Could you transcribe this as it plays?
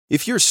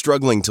If you're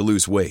struggling to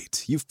lose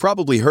weight, you've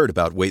probably heard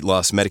about weight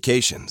loss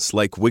medications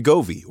like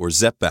Wegovy or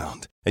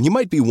Zepbound, and you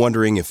might be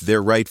wondering if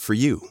they're right for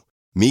you.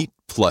 Meet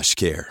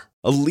PlushCare,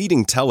 a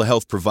leading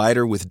telehealth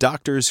provider with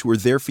doctors who are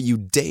there for you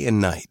day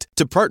and night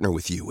to partner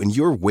with you in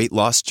your weight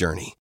loss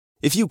journey.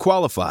 If you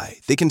qualify,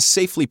 they can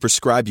safely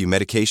prescribe you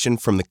medication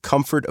from the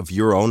comfort of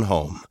your own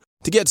home.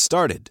 To get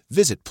started,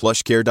 visit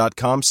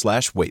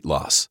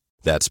plushcare.com/weightloss.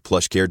 That's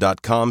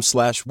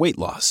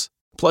plushcare.com/weightloss.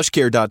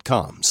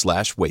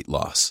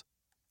 plushcare.com/weightloss.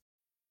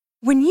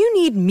 When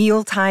you need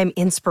mealtime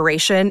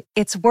inspiration,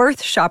 it's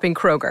worth shopping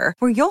Kroger,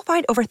 where you'll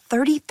find over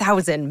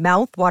 30,000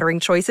 mouth-watering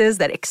choices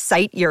that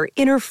excite your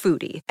inner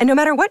foodie. And no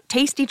matter what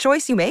tasty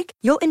choice you make,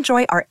 you'll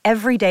enjoy our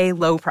everyday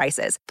low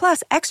prices,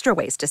 plus extra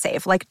ways to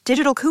save, like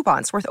digital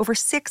coupons worth over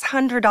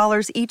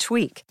 $600 each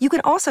week. You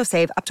can also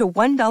save up to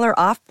 $1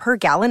 off per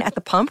gallon at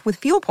the pump with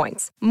fuel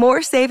points.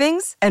 More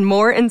savings and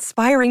more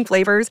inspiring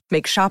flavors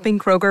make shopping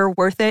Kroger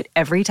worth it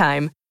every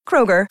time.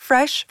 Kroger,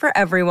 fresh for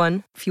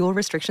everyone. Fuel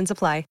restrictions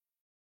apply.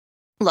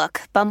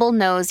 Look, Bumble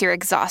knows you're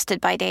exhausted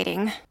by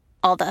dating.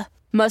 All the,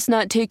 must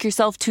not take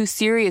yourself too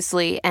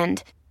seriously,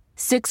 and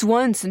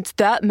 6'1" since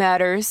that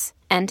matters,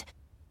 and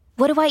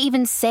what do I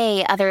even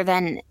say other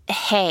than,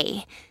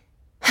 hey?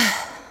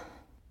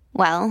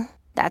 Well,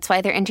 that's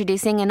why they're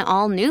introducing an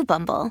all-new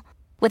Bumble,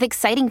 with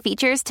exciting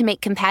features to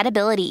make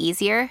compatibility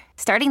easier,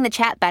 starting the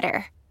chat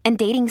better, and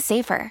dating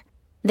safer.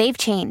 They've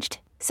changed,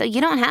 so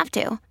you don't have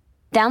to.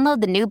 Download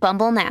the new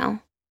Bumble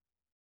now.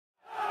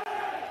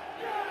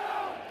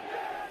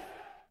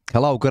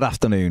 Hello, good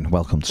afternoon.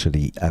 Welcome to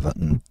the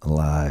Everton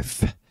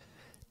Live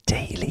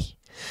Daily.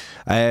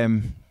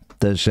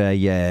 There's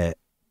a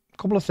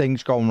couple of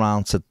things going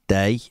around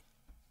today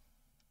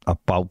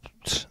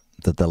about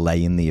the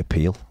delay in the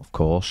appeal. Of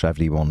course,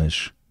 everyone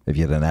is, if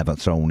you're an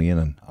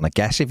Evertonian, and I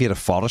guess if you're a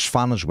Forest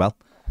fan as well,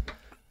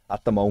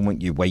 at the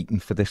moment you're waiting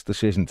for this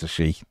decision to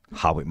see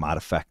how it might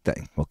affect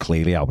them. Well,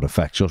 clearly how it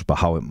affects us, but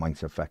how it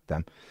might affect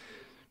them.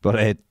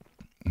 But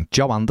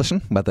Joe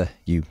Anderson, whether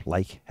you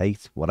like,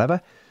 hate,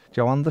 whatever,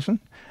 Joe Anderson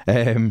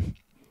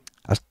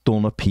has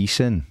done a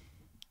piece in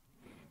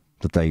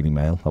the Daily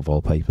Mail, of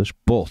all papers.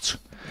 But,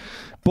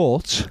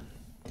 well, I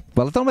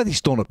don't know whether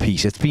he's done a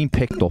piece. It's been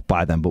picked up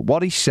by them. But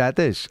what he said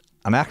is,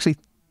 and actually,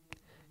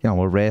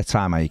 a rare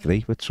time I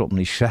agree with something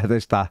he said,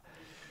 is that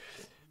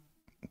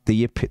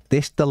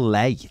this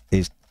delay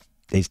is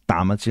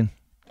damaging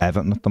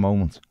Everton at the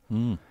moment.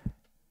 And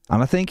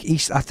I think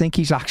he's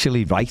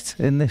actually right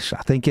in this.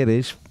 I think it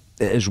is,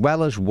 as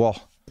well as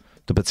what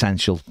the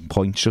potential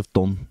points have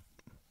done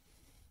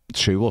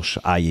to us,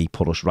 i.e.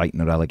 put us right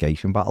in a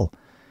relegation battle.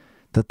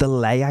 The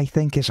delay, I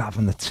think, is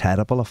having a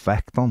terrible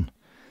effect on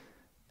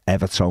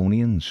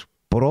Evertonians,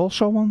 but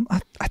also on,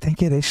 I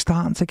think it is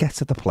starting to get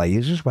to the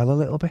players as well a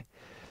little bit.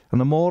 And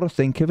the more I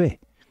think of it,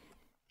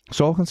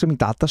 talking to my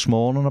dad this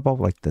morning about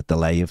like the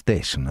delay of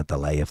this and the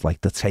delay of like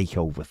the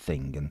takeover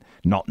thing and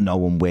not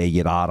knowing where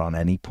you are on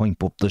any point,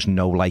 but there's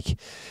not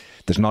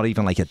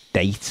even like a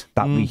date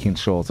that we can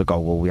sort of go,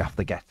 well, we have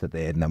to get to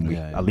there, and then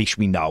at least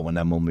we know, and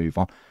then we'll move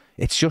on.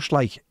 It's just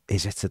like,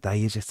 is it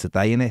today?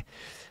 And I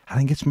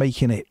think it's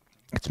making it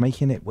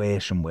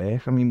worse and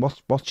worse. I mean,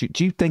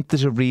 do you think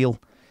there's a real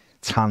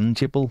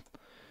tangible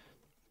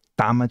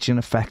damaging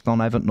effect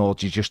on Everton, or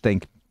do you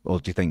think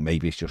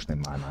maybe it's just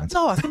in my mind?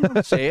 No, I think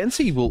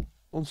the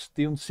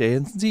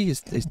uncertainty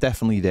is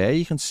definitely there.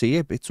 You can see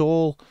it. It's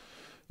all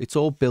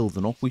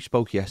building up. We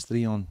spoke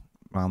yesterday on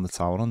Round the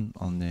Tower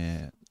on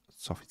the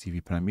Sophie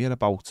TV Premier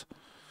about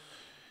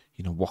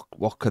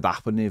what could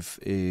happen if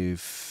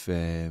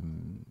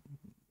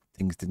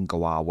things didn't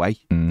go our way,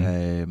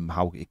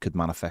 how it could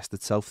manifest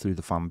itself through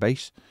the fan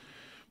base.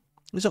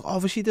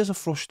 Obviously there's a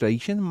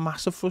frustration,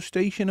 massive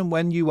frustration, and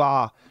when you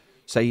are,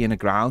 say, in a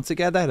ground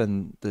together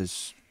and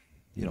there's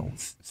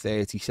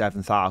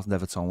 37,000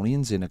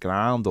 Evertonians in a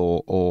ground,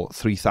 or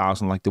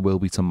 3,000 like there will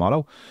be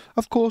tomorrow,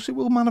 of course it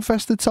will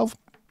manifest itself.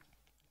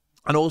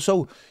 And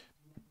also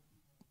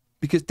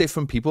because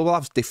different people will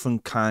have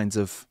different kinds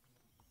of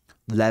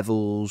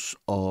levels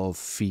of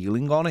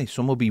feeling on it.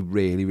 Some will be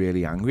really,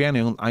 really angry,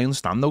 and I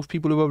understand those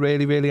people who are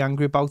really, really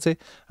angry about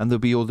it, and there'll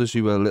be others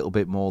who are a little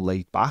bit more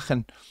laid back.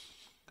 And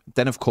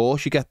then of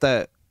course you get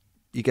the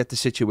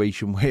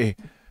situation where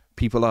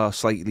people are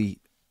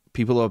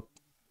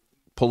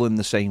pulling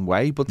the same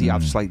way, but they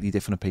have slightly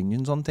different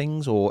opinions on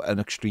things, or an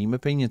extreme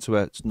opinion to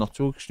a not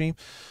so extreme,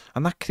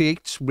 and that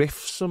creates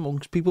rifts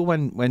amongst people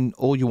when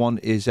all you want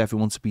is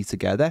everyone to be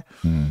together.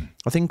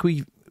 I think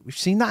we've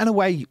seen that in a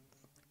way,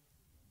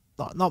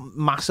 not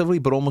massively,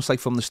 but almost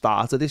like from the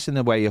start of this, in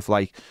a way of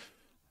like,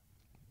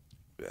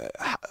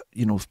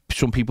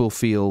 some people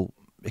feel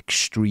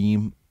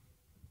extreme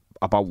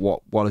about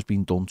what has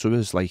been done to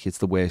us, like it's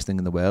the worst thing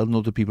in the world, and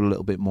other people are a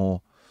little bit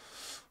more,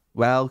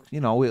 well,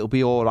 it'll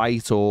be all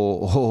right,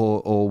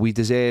 or we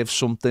deserve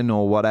something,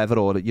 or whatever,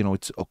 or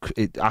it's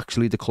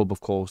actually the club have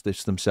caused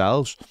this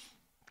themselves.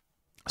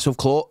 So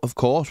of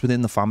course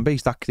within the fan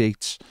base that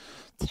creates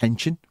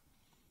tension,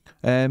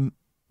 and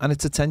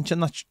it's a tension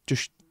that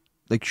just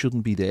like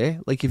shouldn't be there.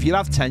 Like if you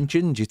have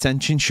tensions, your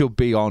tension should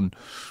be on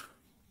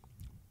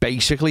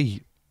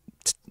basically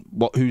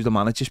who's the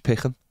manager's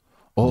picking,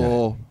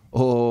 or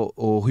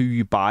who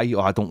you buy,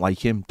 or I don't like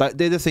him.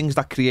 They're the things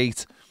that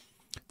create.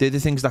 They're the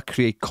things that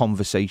create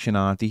conversation,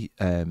 aren't they?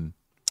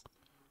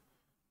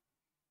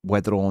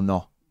 Whether or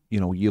not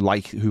you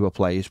like who a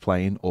player's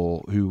playing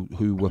or who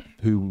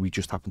we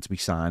just happen to be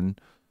signing,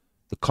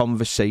 the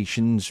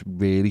conversations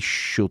really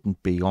shouldn't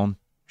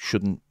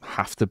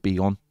have to be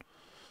on.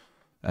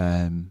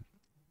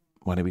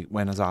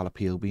 When is our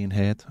appeal being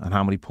heard, and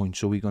how many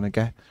points are we going to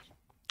get?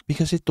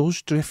 Because it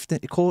does drift.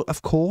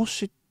 Of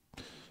course,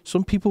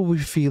 some people will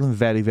be feeling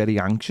very, very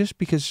anxious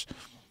because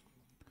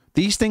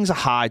these things are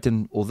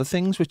hiding other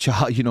things, which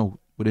are,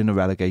 within a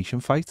relegation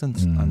fight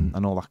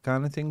and all that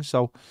kind of thing.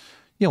 So,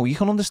 you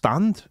can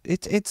understand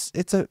it's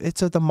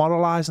a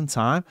demoralising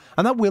time,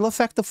 and that will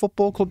affect the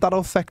football club. That'll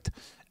affect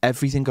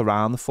everything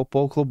around the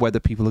football club, whether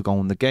people are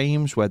going to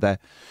games, whether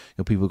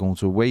people are going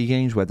to away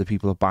games, whether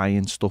people are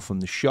buying stuff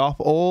from the shop,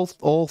 all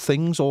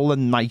the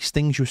nice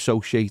things you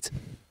associate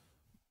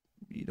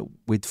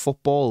with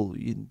football,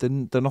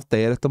 they're not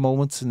there at the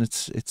moment, and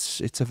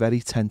it's a very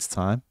tense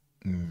time.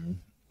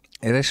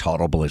 It is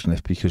horrible, isn't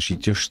it? Because you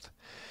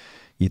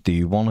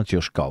do want to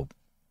just go,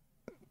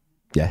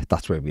 yeah,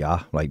 that's where we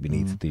are. Right, we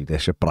need to do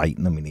this at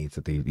Brighton, and we need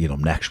to do,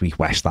 next week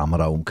West Ham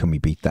at home. Can we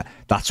beat that?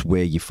 That's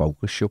where your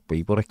focus should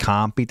be, but it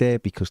can't be there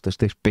because there's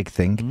this big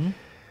thing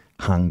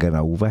hanging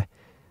over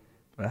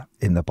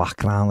in the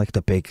background, like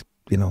the big,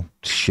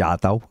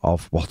 shadow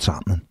of what's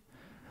happening.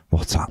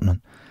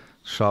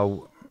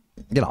 So,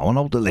 I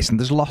know that, listen,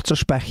 there's lots of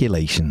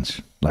speculations,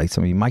 right?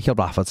 I mean, Michael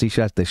Rafferty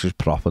says this is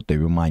proper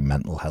doing my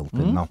mental health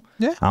in now.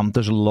 Yeah.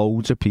 There's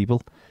loads of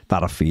people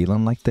that are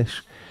feeling like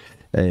this.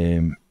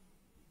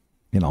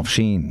 I've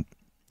seen,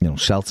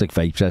 Celtic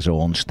Vape says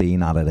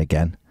Ornstein at it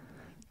again.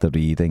 The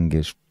reading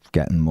is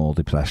getting more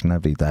depressing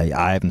every day.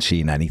 I haven't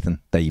seen anything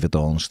David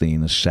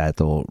Ornstein has said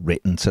or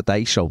written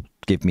today, so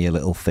give me a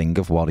little thing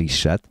of what he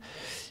said,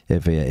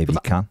 if you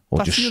can,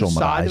 or just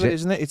summarise it.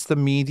 Isn't it? It's the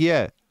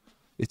media.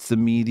 It's the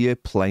media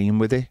playing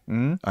with it,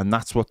 and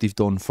that's what they've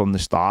done from the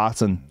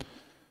start. And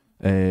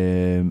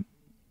the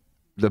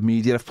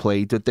media have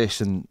played with this,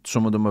 and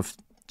some of them have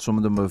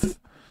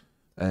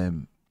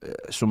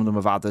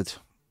added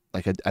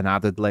like an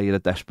added layer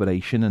of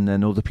desperation, and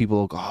then other people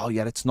will go, "Oh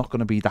yeah, it's not going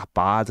to be that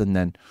bad," and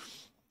then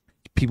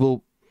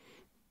they'll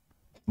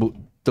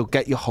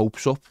get your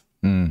hopes up,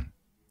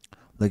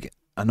 like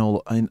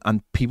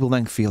and people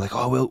then feel like,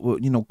 "Oh well,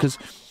 because."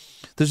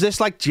 There's this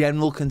like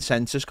general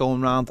consensus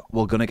going around.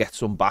 We're going to get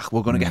some back.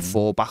 We're going to get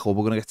 4 back, or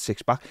we're going to get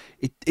 6 back.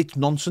 It's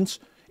nonsense.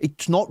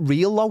 It's not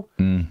real though.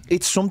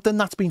 It's something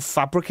that's been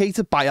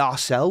fabricated by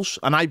ourselves,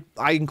 and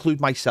I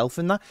include myself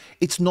in that.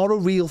 It's not a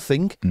real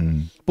thing,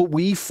 but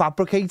we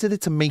fabricated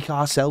it to make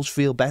ourselves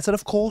feel better.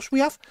 Of course we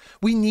have.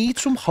 We need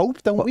some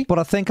hope, don't we? But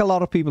I think a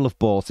lot of people have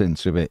bought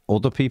into it.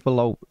 Other people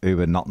though, who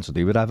had nothing to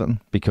do with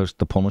Everton, because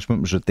the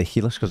punishment was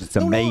ridiculous, because it's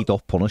a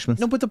made-up punishment.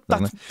 No, but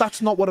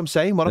that's not what I'm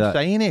saying. What I'm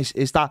saying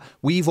is that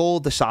we've all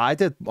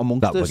decided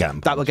amongst us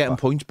that we're getting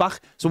points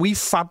back. So we've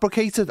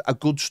fabricated a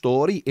good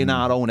story in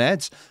our own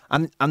heads,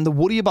 and the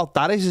worry about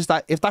that is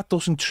that if that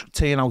doesn't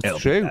turn out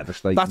true,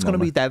 that's going to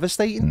be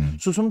devastating.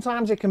 So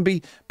sometimes it can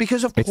be,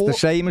 because of... It's the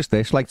same as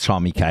this, like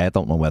Tommy Kay. I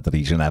don't know whether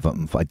he's an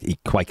Everton. He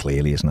quite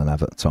clearly isn't an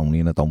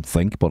Evertonian, I don't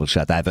think, but it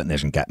said Everton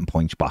isn't getting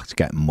points back, it's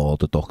getting more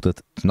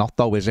deducted. It's not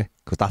though, is it?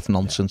 Because that's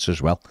nonsense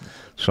as well.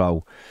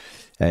 So,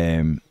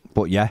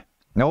 but yeah.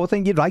 No, I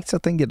think you're right.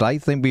 I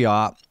think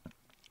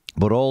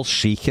we're all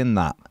seeking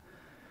that.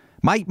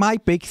 My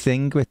big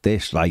thing with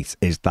this, right,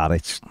 is that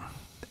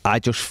I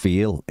just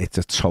feel it's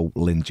a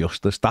total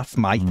injustice. That's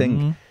my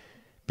thing.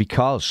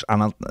 Because,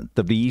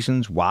 the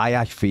reasons why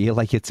I feel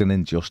like it's an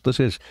injustice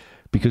is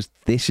because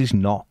these are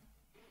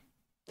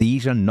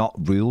not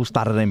rules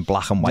that are in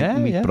black and white,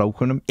 and we've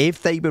broken them.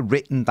 If they were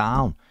written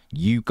down,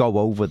 you go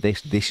over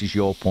this is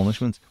your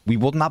punishment, we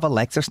wouldn't have a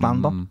leg to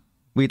stand on.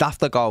 We'd have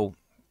to go,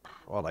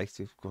 all right,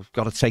 we've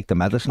got to take the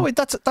medicine. Wait,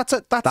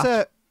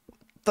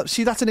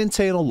 that's an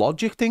internal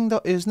logic thing,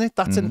 though, isn't it?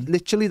 That's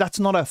literally, that's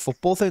not a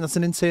football thing. That's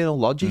an internal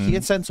logic. You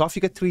get sent off.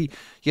 You get three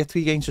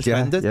games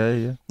suspended.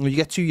 You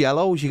get 2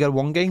 yellows. You get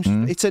 1 game.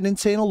 It's an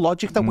internal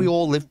logic that we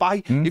all live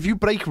by. If you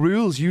break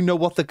rules, you know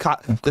what the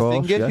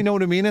thing is. You know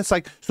what I mean? It's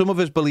like some of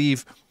us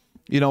believe,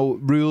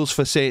 rules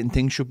for certain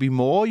things should be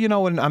more.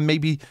 And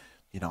maybe,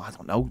 I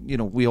don't know.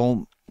 We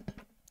all,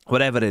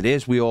 whatever it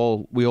is, we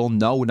all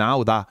know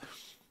now that,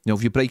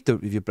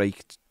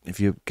 if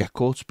you get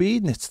caught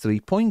speeding, it's 3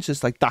 points.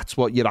 It's like, that's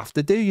what you have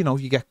to do.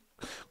 If you get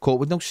caught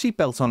with no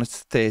seatbelt on,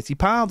 it's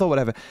 £30 or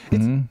whatever.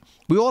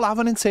 We all have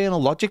an internal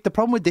logic. The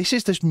problem with this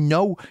is there's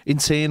no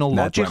internal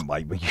logic.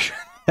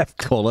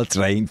 Call a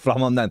train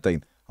from on that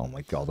thing. Oh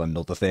my God,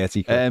 another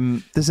 30.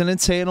 There's an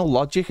internal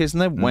logic, isn't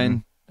there?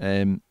 When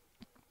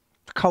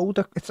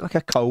code, it's like a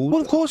code.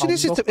 Well, of course it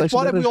is. It's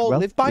what we all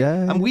live by,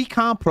 and we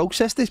can't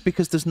process this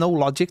because there's no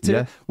logic to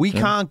it. We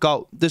can't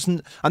go.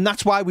 And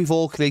that's why we've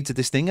all created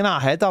this thing in our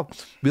head of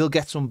we'll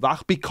get some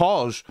back,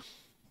 because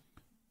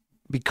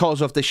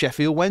because of the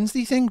Sheffield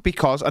Wednesday thing.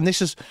 Because, and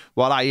this is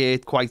what I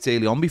heard quite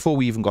early on before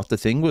we even got the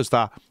thing, was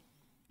that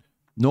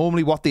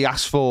normally what they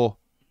ask for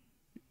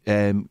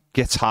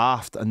gets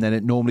halved, and then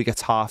it normally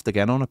gets halved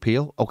again on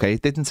appeal. Okay,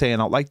 it didn't turn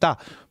out like that,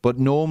 but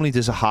normally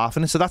there's a half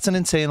in it. So that's an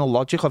internal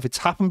logic of it's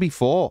happened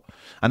before.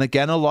 And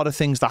again, a lot of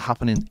things that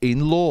happen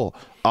in law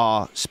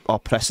are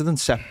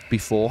precedents set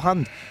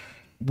beforehand.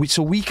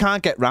 So we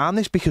can't get round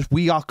this because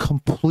we are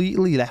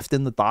completely left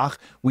in the dark.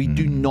 We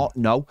do not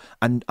know.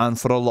 And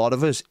for a lot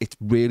of us, it's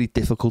really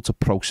difficult to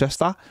process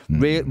that.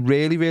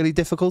 Really, really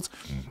difficult.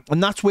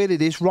 And that's where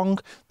it is wrong.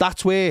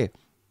 That's where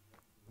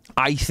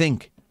I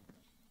think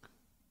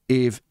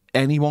if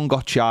anyone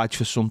got charged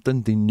for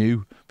something, they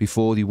knew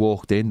before they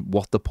walked in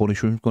what the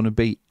punishment was going to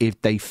be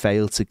if they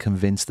failed to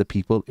convince the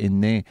people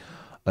in there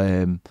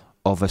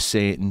of a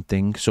certain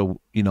thing.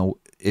 So, you know,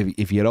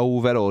 if you're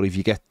over, or if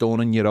you get done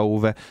and you're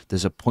over,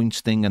 there's a points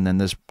thing, and then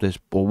there's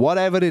or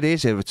whatever it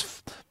is, if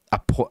it's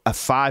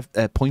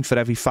a point for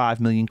every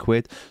 5 million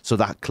quid, so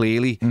that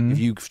clearly if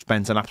you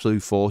spent an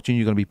absolute fortune,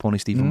 you're going to be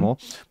punished even more.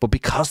 But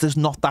because there's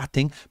not that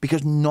thing,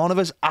 because none of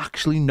us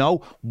actually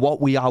know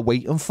what we are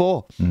waiting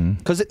for,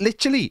 because it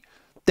literally,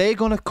 they're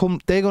going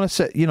to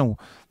say, you know,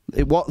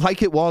 it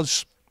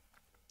was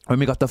when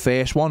we got the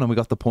first one and we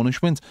got the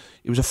punishment.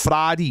 It was a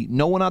Friday,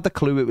 no one had the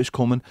clue it was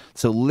coming,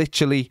 so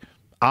literally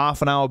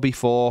half an hour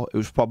before, it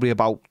was probably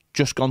about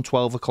just gone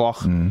 12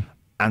 o'clock,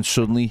 and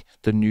suddenly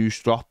the news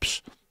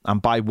drops,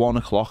 and by 1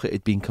 o'clock it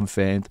had been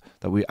confirmed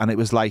that and it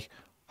was like,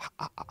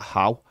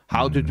 how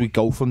did we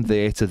go from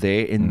there to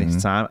there in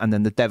this time? And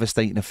then the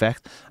devastating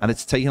effect, and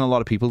it's taken a lot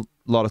of people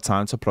a lot of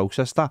time to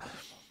process that,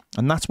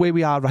 and that's where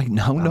we are right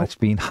now. And it's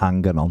been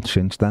hanging on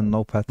since then,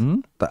 no, Pet.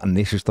 And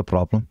this is the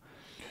problem.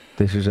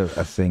 This is a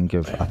thing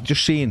of, I've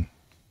just seen,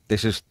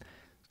 this is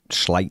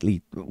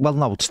slightly, well,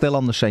 no, it's still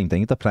on the same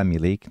thing, the Premier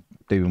League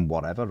doing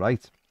whatever,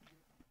 right?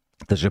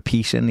 There's a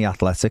piece in The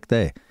Athletic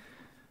there.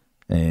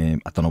 I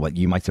don't know what,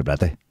 you might have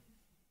read it,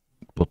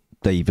 but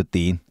David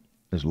Dean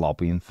is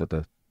lobbying for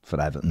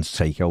Everton's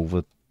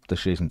takeover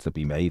decision to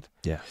be made.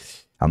 Yeah.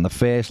 And the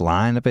first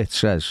line of it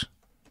says,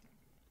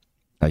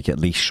 like, at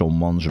least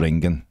someone's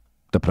ringing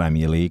the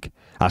Premier League.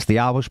 As the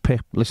hours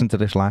listen to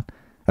this line,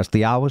 as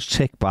the hours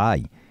tick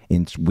by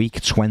in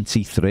week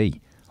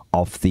 23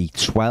 of the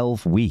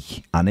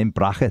 12-week, and in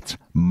brackets,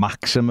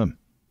 maximum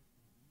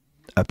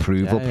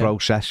approval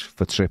process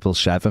for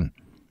 777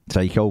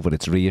 takeover,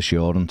 it's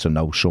reassuring to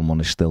know someone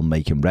is still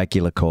making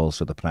regular calls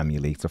to the Premier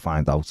League to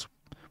find out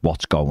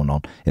what's going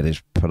on. It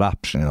is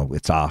perhaps, you know,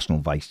 it's Arsenal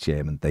Vice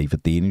Chairman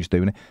David Dean who's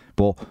doing it,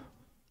 but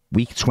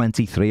week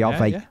 23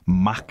 of a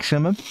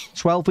maximum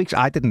 12 weeks.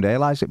 I didn't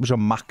realise it was a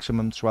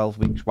maximum 12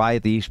 weeks. Why are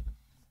these?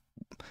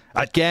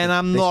 Again,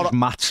 I'm not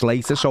Matt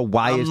Slater, so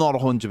why I'm not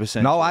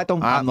 100%. No, I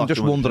don't. I'm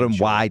just wondering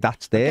why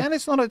that's there. Again,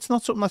 it's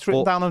not something that's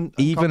written down on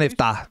even copies. If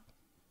that,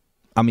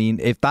 I mean,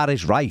 if that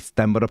is right,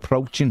 then we're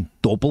approaching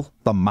double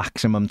the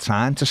maximum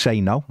time to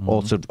say no,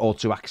 or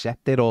to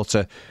accept it, or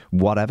to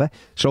whatever.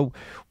 So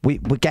we're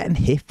getting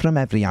hit from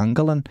every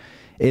angle, and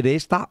it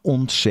is that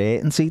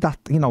uncertainty that,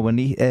 you know, when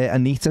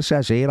Anita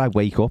says here, I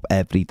wake up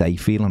every day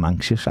feeling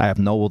anxious. I have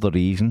no other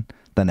reason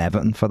than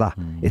Everton for that.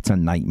 It's a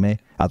nightmare.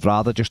 I'd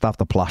rather just have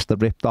the plaster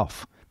ripped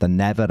off. The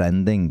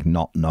never-ending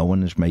not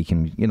knowing is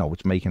making, you know,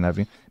 it's making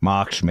everything.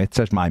 Mark Schmidt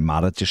says my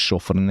marriage is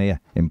suffering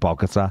here in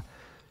Bogota.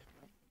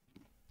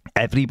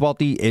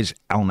 Everybody is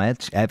on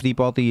edge.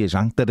 Everybody is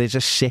there is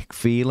a sick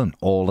feeling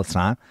all the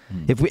time.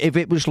 If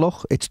it was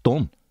luck, it's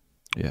done.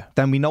 Yeah.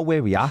 Then we know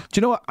where we are. Do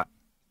you know what?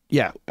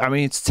 Yeah, I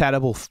mean, it's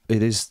terrible.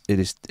 It is.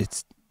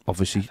 It's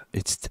obviously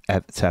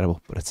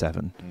terrible, but it's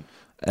Everton.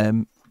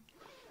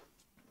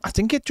 I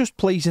think it just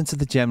plays into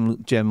the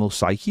general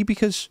psyche,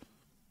 because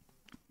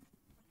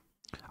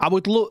I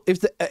would look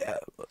if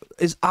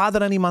are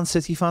there any Man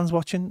City fans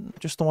watching?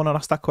 Just don't want to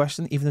ask that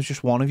question, even if there's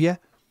just one of you.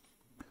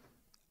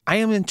 I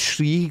am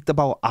intrigued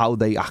about how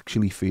they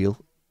actually feel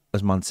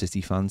as Man City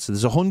fans. So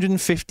there's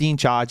 115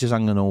 charges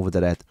hanging over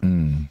their head.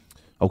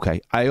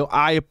 Okay,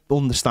 I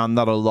understand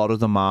that a lot of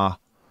them are.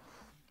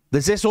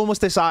 There's almost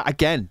this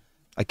again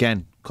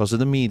because of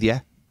the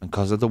media and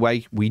because of the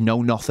way we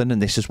know nothing,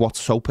 and this is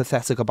what's so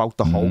pathetic about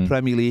the whole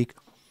Premier League,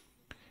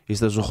 is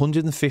there's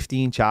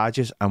 115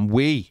 charges and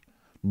we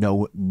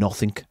know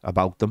nothing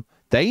about them.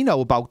 They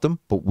know about them,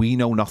 but we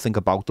know nothing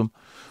about them.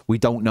 We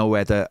don't know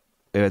whether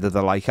they're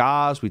like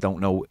ours. We don't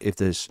know if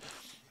there's...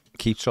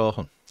 Keep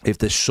talking. If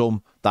there's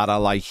some that are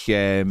like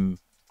the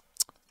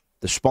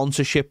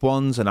sponsorship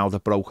ones and how they're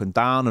broken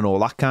down and all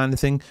that kind of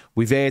thing.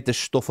 We've heard this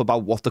stuff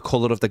about what the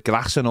colour of the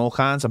grass and all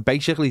kinds, and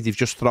basically they've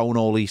just thrown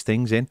all these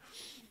things in.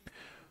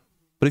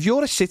 But if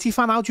you're a City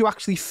fan, how do you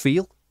actually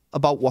feel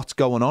about what's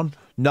going on,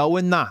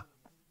 knowing that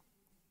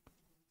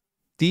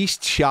these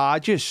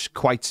charges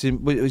quite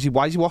why is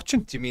he watching?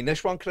 Do you mean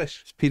this one,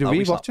 Chris? Is Peter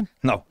Reid watching?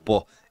 No,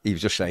 but he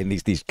was just saying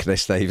these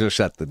Chris Davis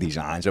said the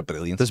designs are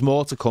brilliant. There's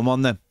more to come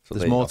on them. So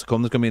there's more to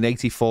come. There's going to be an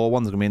 84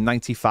 one. There's going to be a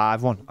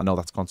 95 one. I know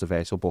that's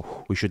controversial,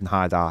 but we shouldn't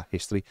hide our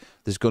history.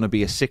 There's going to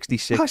be a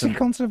 66. How's it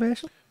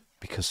controversial?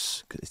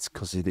 Because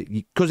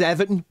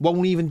Everton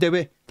won't even do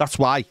it. That's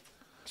why.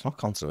 It's not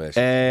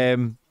controversial.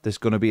 There's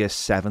going to be a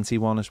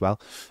 71 as well.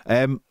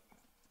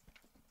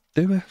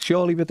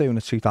 Surely we're doing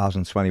a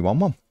 2021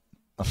 one.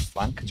 That's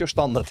Frank just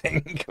on the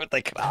thing with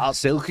the crowd.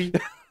 Silky.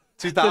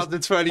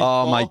 2024.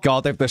 Oh my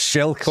God, if the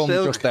silk comes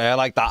just there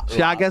like that.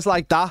 Shaggers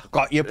like that.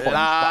 Got your point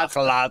back,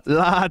 lad.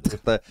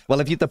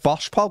 Well, if you're the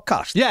Boss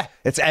podcast, Yeah.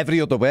 it's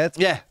every other word.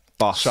 Yeah.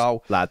 Boss.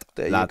 So, Lad.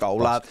 there you go,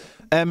 lad.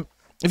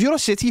 If you're a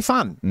City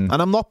fan, and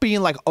I'm not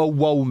being like, oh,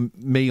 whoa,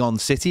 me on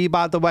City,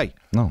 by the way.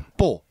 No.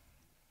 But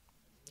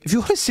if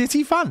you're a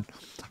City fan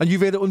and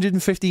you've had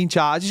 115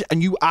 charges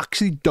and you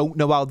actually don't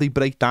know how they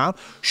break down,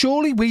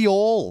 surely we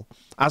all,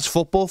 as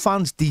football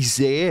fans,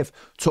 deserve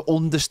to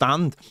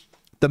understand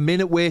the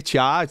minute we're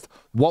charged,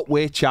 what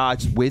we're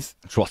charged with.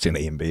 It's watching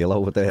Ian Beale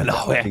over there.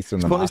 No, it's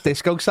put his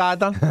disco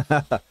side on.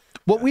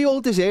 What we all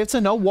deserve to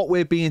know what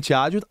we're being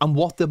charged with and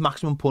what the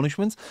maximum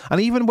punishment.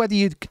 And even whether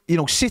you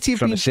know, City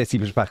From a City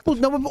perspective.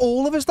 Well, no,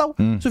 all of us though.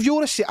 So if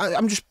you're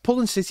I'm just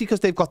pulling City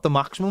because they've got the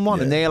maximum one,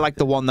 and they're like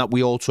the one that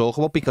we all talk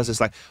about because it's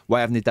like,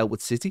 why haven't they dealt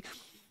with City?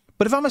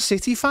 But if I'm a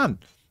City fan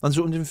and there's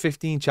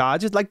 115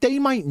 charges, like they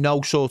might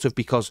know sort of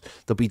because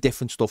there'll be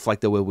different stuff like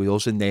there will with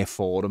us in their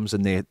forums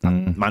and their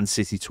Man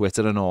City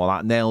Twitter and all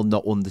that, and they'll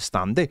not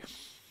understand it.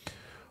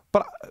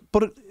 But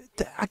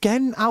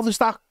again, how does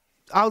that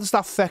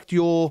affect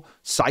your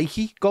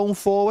psyche going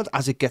forward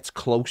as it gets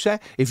closer?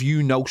 If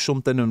you know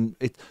something and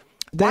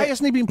why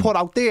hasn't it been put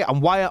out there, and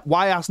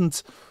why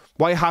hasn't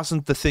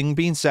the thing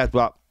been said?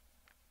 Well,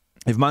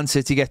 if Man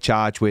City get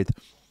charged with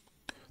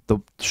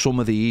some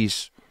of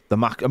these,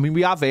 I mean,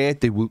 we have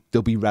heard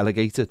they'll be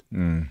relegated.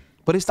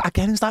 But is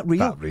that real?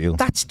 That real?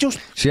 That's just.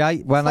 See,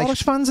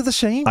 Forest fans are the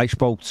same. I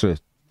spoke to.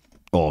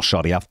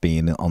 I've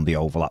been on the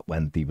overlap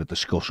when they were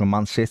discussing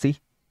Man City.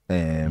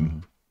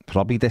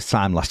 Probably this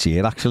time last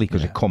year, actually,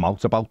 because it come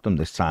out about them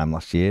this time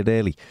last year,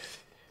 really.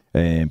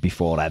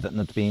 Before Everton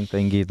had been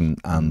thingied,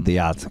 and they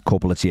had a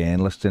couple of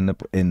journalists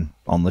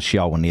on the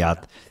show, and they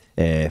had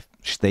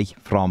Steve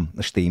from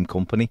the Steam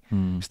company,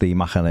 Steve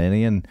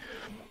McElhenney, and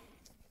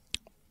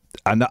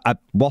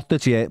what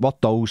those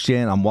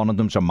journalists, and one of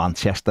them's a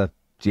Manchester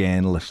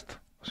journalist.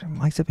 It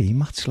might have been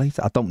Matt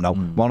Slater, I don't know.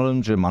 One of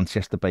them's a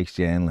Manchester-based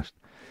journalist.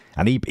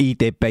 And he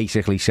did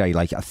basically say,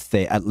 like,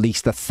 at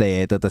least a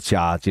third of the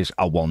charges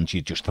are ones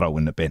you just throw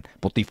in the bin.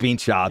 But they've been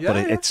charged,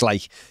 it's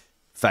like,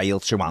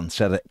 failed to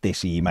answer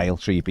this email,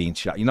 so you've been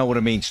charged. You know what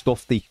I mean?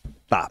 Stuff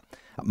that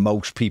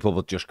most people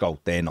would just go,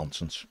 they're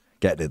nonsense,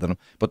 get rid of them.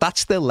 But that's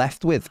still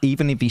left with,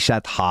 even if he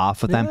said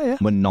half of them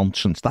were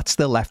nonsense, that's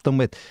still left them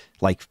with,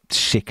 like,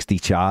 60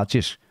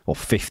 charges or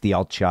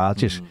 50-odd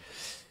charges,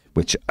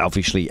 which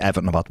obviously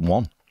Everton have had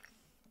one.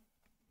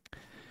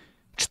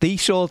 Steve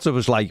sort of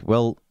was like,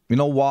 well, you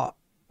know what?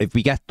 If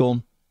we get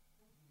done,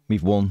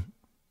 we've won.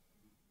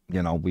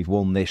 You know, we've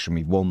won this and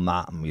we've won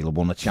that, and we've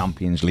won the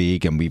Champions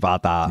League, and we've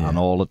had that and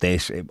all of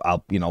this.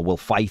 We'll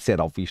fight it,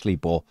 obviously,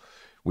 but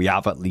we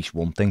have at least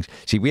won things.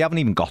 See, we haven't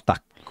even got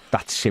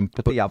that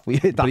sympathy, have we?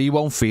 But he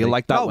won't feel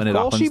like that when it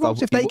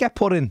happens. If they get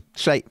put in,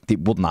 say, it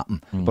wouldn't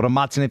happen. But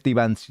imagine if they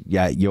went,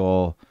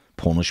 your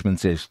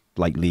punishment is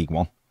like League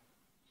One.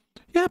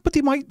 Yeah, but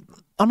they might.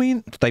 I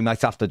mean, they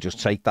might have to just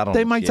take that on.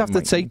 They might have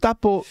to take that,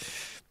 but.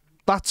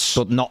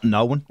 But not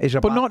knowing is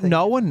a bad not thing.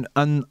 knowing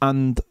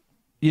and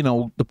you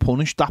know that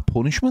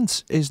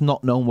punishment is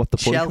not knowing what the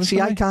punishment Chelsea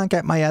is. I can't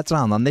get my head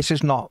around, and this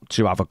is not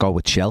to have a go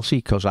with Chelsea,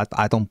 because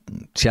I don't.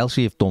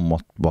 Chelsea have done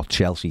what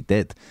Chelsea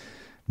did,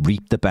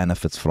 reaped the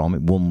benefits from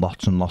it, won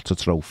lots and lots of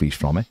trophies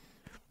from it.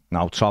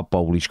 Now Todd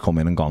Bowley's come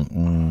in and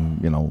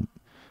gone,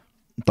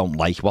 don't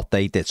like what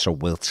they did, so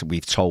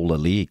we've told the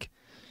league.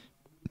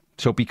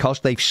 So because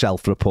they've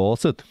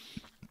self-reported,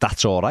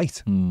 that's all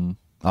right. Oh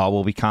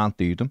well, we can't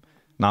do them.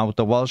 Now,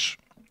 I was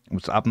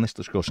having this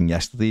discussion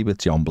yesterday with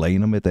John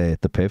Blaney with the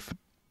PIV,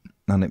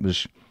 and it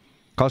was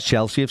because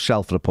Chelsea have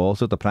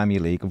self-reported, the Premier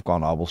League have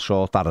gone, we'll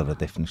sort that at a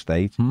different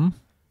stage.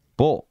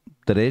 But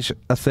there is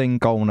a thing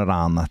going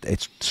around that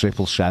it's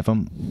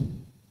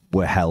 777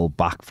 were held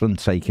back from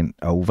taking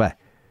over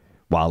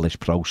while this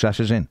process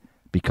is in,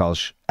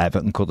 because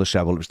Everton could have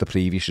said, well, it was the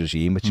previous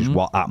regime, which is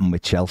what happened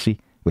with Chelsea,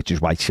 which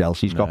is why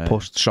Chelsea's got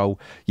pushed. So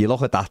you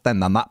look at that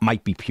then, and that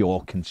might be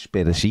pure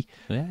conspiracy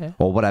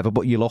or whatever,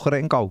 but you look at it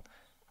and go,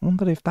 I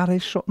wonder if that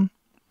is something.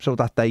 So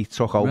that they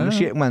took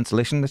ownership and went,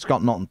 listen, it's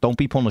got nothing, don't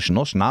be punishing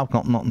us now, it's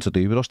got nothing to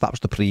do with us. That was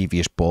the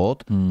previous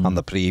board and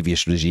the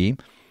previous regime.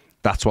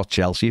 That's what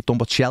Chelsea have done.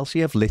 But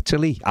Chelsea have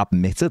literally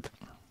admitted,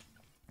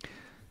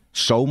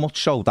 so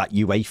much so that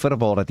UEFA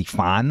have already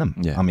fined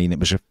them. I mean, it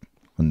was a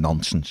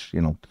nonsense,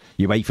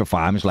 UEFA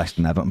fine was less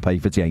than Everton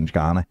paid for James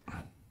Garner,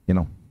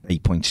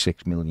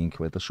 8.6 million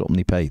quid or something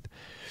they paid.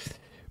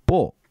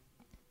 But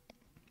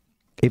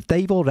if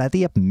they've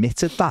already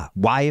admitted that,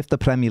 why have the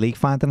Premier League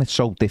finding it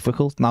so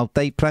difficult? Now,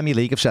 Premier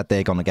League have said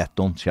they're going to get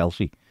done,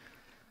 Chelsea.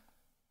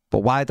 But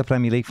why are the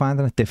Premier League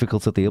finding it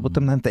difficult to deal with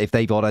them then? If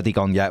they've already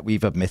gone,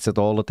 we've admitted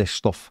all of this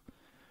stuff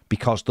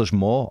because there's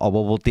more. Or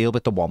well, we'll deal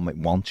with the one with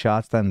one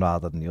charge then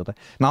rather than the other.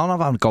 Now, I'm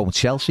not going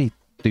Chelsea,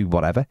 do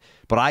whatever.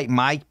 But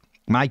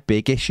my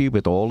big issue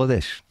with all of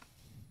this,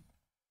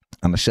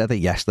 and I said it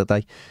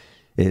yesterday,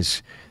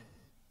 is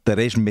there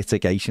is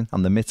mitigation,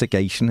 and the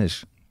mitigation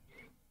is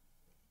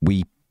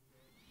we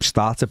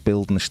started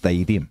building a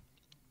stadium.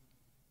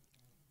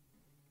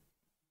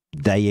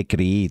 They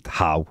agreed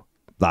how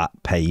that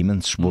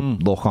payments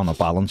would look on a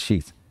balance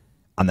sheet,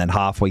 and then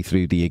halfway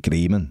through the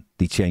agreement,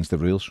 they changed the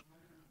rules.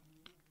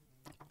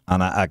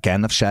 And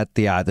again, I've said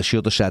they either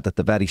should have said at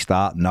the very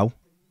start, no,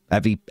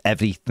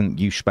 everything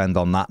you spend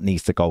on that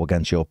needs to go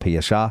against your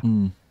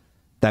PSR.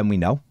 Then we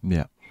know.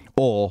 Yeah.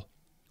 Or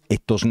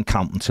it doesn't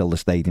count until the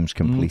stadium's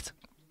complete.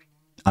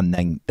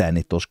 And then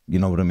it does, you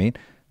know what I mean?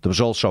 There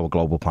was also a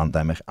global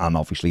pandemic, and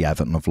obviously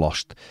Everton have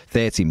lost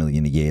 30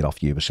 million a year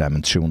off USM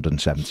and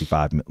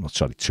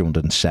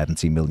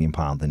 270 million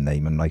pound in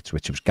naming rights,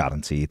 which was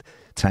guaranteed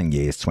 10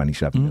 years,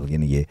 27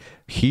 million a year.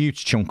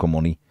 Huge chunk of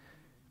money.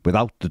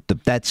 Without the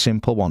dead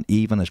simple one,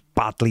 even as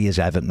badly as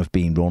Everton have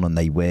been run, and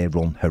they were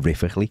run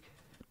horrifically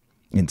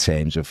in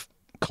terms of,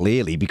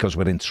 clearly, because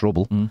we're in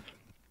trouble.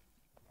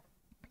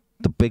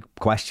 The big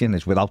question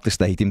is, without the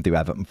stadium, do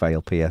Everton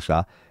fail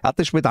PSR? I had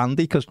this with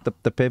Andy, because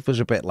the piv was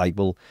a bit like,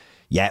 well,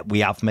 yeah, we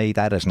have made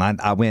errors, and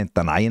I weren't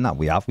denying that.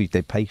 We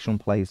did pay some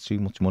players too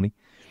much money.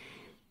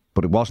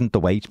 But it wasn't the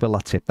wage bill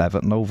that tipped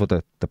Everton over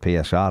the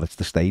PSR, it's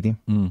the stadium.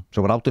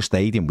 So without the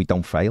stadium, we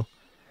don't fail.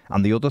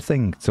 And the other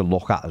thing to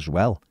look at as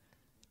well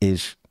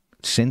is,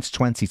 since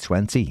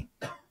 2020,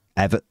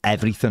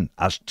 everything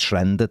has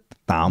trended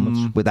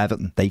downwards with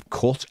Everton. They've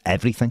cut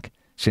everything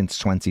since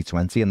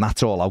 2020, and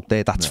that's all out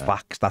there. That's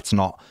facts. That's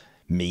not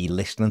me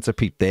listening to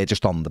people. They're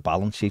just on the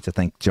balance sheet. I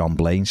think John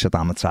Blaine said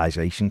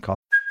amortization cost.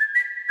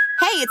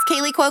 Hey, it's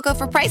Kaylee Cuoco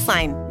for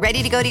Priceline.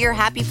 Ready to go to your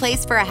happy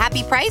place for a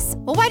happy price?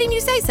 Well, why didn't you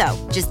say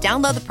so? Just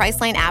download the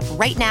Priceline app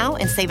right now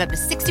and save up to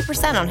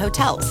 60% on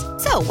hotels.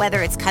 So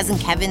whether it's Cousin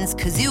Kevin's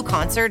Kazoo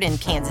Concert in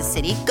Kansas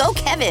City, go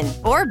Kevin,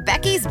 or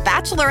Becky's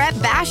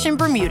Bachelorette Bash in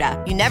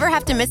Bermuda, you never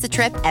have to miss a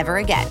trip ever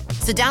again.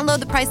 So download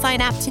the Priceline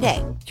app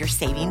today. Your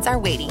savings are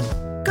waiting.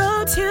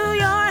 Go to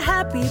your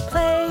happy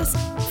place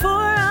for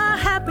a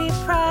happy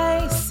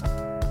price.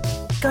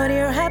 Go to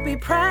your happy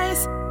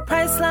price,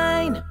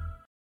 Priceline.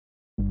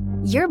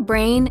 Your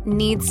brain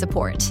needs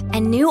support,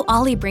 and new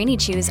Ollie Brainy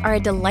Chews are a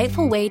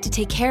delightful way to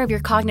take care of your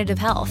cognitive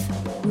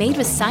health. Made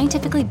with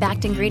scientifically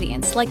backed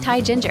ingredients like Thai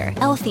ginger,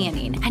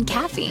 L-theanine, and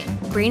caffeine,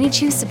 Brainy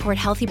Chews support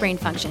healthy brain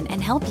function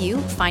and help you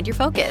find your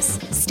focus,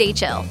 stay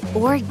chill,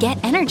 or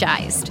get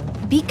energized.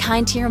 Be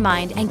kind to your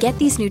mind and get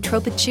these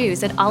nootropic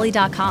chews at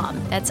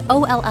ollie.com. That's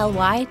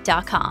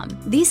OLLY.com.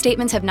 These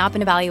statements have not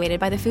been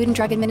evaluated by the Food and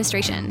Drug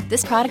Administration.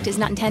 This product is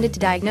not intended to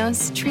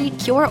diagnose, treat,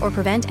 cure, or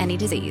prevent any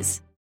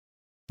disease.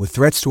 With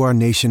threats to our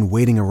nation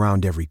waiting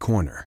around every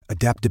corner,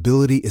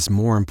 adaptability is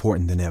more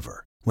important than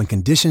ever. When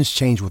conditions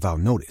change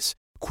without notice,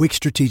 quick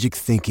strategic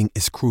thinking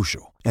is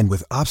crucial. And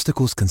with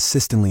obstacles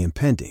consistently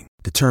impending,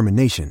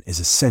 determination is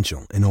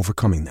essential in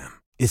overcoming them.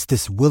 It's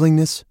this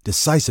willingness,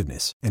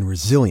 decisiveness, and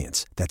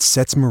resilience that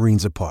sets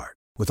Marines apart.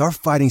 With our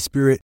fighting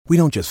spirit, we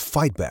don't just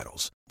fight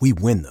battles, we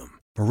win them.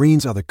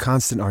 Marines are the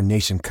constant our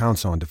nation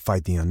counts on to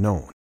fight the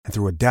unknown. And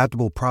through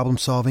adaptable problem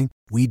solving,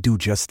 we do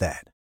just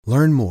that.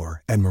 Learn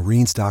more at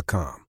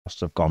marines.com.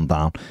 Costs have gone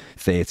down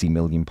 £30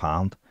 million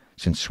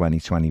since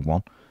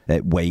 2021.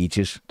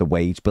 Wages, the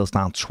wage bill's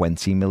down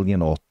 20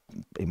 million, or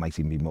it might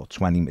even be more,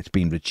 20. It's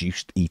been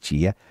reduced each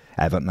year.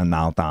 Everton are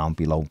now down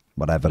below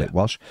whatever it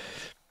was.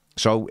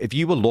 So if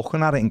you were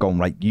looking at it and going,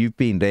 right, you've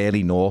been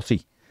really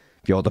naughty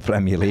if you're the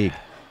Premier League.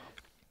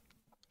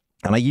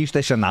 And I used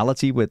this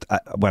analogy with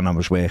when I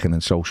was working in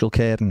social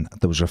care, and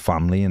there was a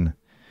family, and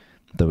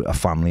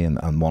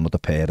one of the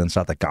parents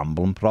had a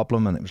gambling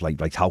problem, and it was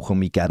like, how can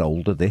we get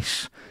hold of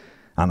this?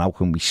 And how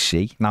can we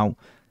see? Now,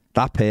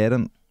 that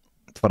parent,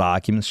 for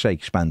argument's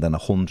sake, spending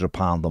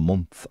 £100 a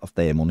month of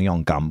their money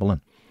on gambling.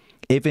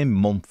 If in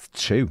month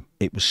 2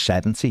 it was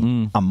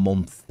 70, and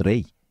month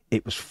 3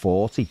 it was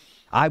 40,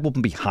 I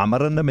wouldn't be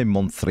hammering them in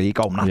month 3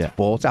 going, that's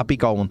 40. I'd be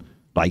going,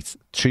 right,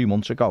 2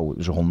 months ago it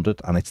was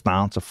 100 and it's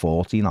down to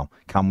 40 now.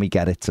 Can we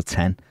get it to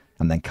 10?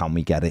 And then can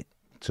we get it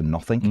to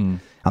nothing?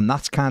 And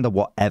that's kind of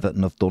what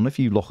Everton have done if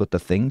you look at the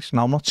things.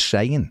 Now, I'm not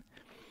saying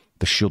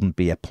there shouldn't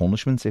be a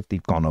punishment if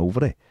they've gone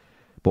over it.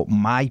 But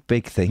my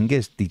big thing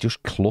is they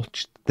just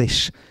clutched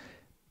this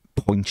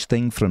points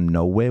thing from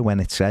nowhere when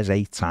it says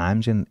 8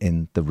 times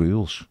in the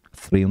rules,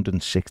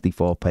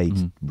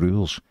 364-page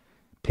rules.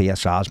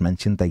 PSR's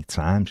mentioned 8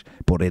 times,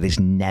 but it is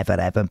never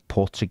ever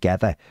put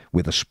together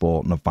with a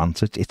sporting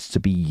advantage. It's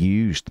to be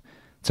used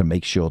to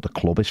make sure the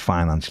club is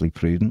financially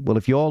prudent. Well,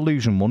 if you're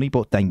losing money,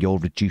 but then you're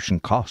reducing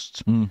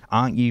costs,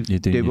 aren't you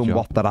doing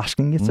what they're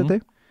asking you to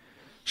do?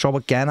 So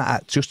again,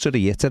 just to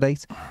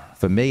reiterate,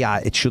 for me,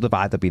 it should have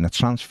either been a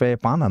transfer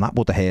ban, and that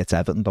would have hurt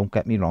Everton, don't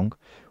get me wrong,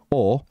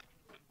 or,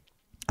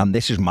 and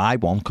this is my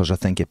one because I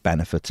think it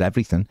benefits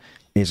everything,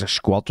 is a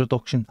squad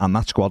reduction, and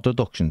that squad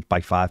reduction by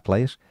 5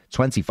 players,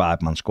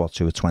 25-man squad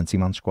to a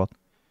 20-man squad,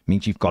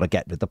 means you've got to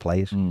get rid of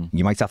players.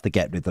 You might have to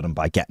get rid of them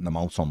by getting them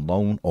out on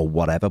loan or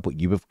whatever, but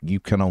you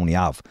can only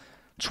have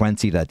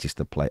 20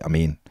 registered players. I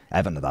mean,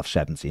 Everton would have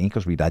 17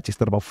 because we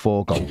registered about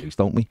 4 goalies,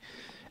 don't we?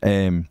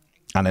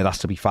 And it has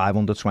to be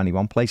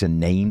 521 players and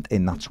named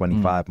in that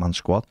 25-man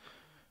squad.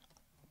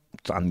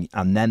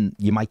 And then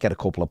you might get a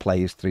couple of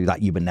players through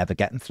that you were never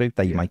getting through,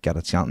 that you might get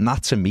a chance. And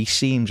that, to me,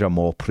 seems a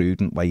more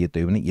prudent way of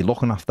doing it. You're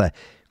looking after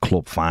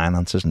club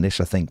finances, and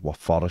this, I think, what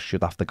Forest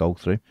should have to go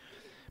through.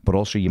 But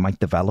also, you might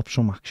develop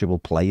some actual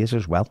players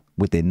as well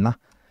within that.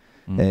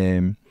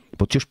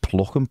 But just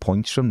plucking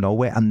points from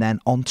nowhere, and then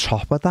on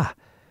top of that,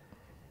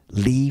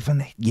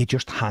 leaving it, you're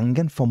just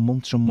hanging for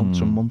months and months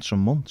and months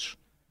and months.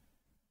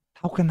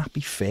 How can that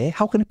be fair?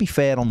 How can it be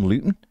fair on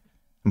Luton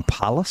and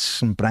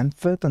Palace and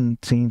Brentford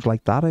and teams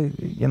like that?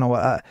 You know,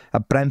 a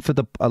Brentford,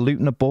 a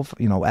Luton above,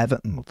 you know,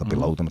 Everton, well, they're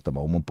below them at the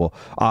moment, but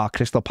are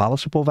Crystal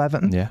Palace above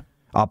Everton? Yeah.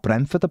 Are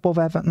Brentford above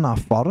Everton? Are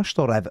Forest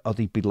or are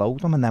they below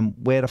them? And then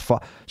where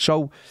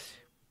so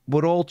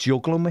we're all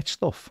juggling with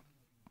stuff.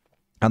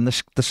 And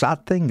the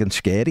sad thing and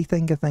scary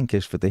thing, I think,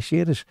 is for this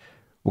year is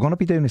we're going to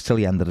be doing this till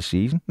the end of the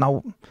season.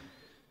 Now,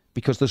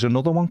 because there's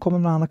another one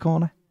coming around the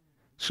corner.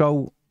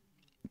 So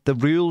the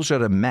rules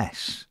are a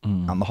mess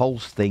and the whole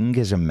thing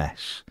is a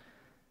mess.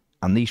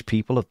 And these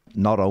people have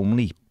not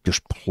only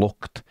just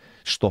plucked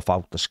stuff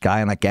out the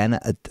sky, and again,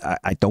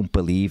 I don't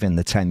believe in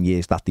the 10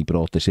 years that they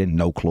brought this in,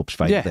 no clubs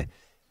favoured it.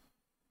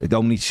 It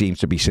only seems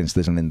to be since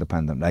there's an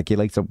independent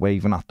regulator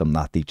waving at them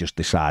that they just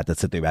decided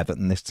to do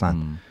Everton this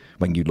time.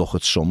 When you look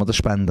at some of the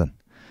spending.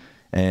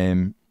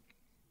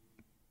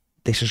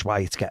 This is why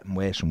it's getting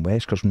worse and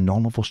worse, because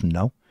none of us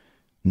know.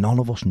 None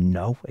of us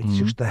know. It's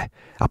just a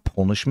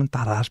punishment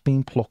that has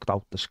been plucked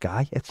out the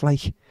sky. It's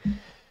like,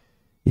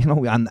 you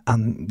know, and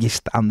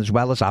as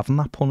well as having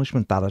that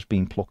punishment that has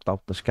been plucked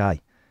out the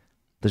sky,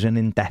 there's an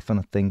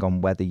indefinite thing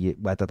on whether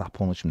that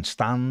punishment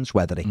stands,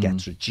 whether it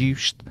gets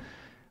reduced.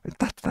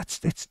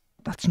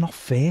 That's not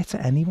fair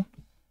to anyone.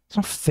 It's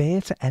not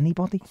fair to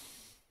anybody.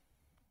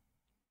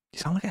 You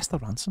sound like Esther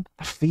Ranson.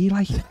 I feel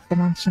like the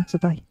Ranson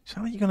today. You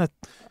sound like you're going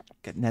to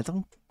get Ned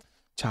on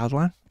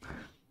Childline.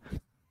 I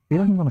feel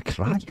like I'm going to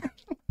cry.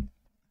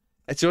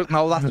 It's just,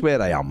 no, that's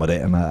where I am with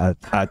it. And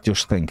I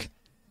just think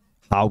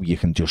how you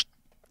can just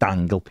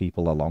dangle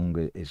people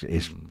along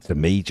is to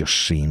me,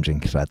 just seems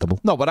incredible.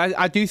 No, but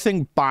I do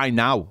think by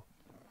now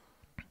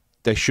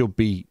there should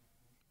be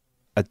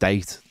a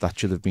date that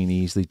should have been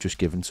easily just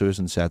given to us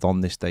and said, on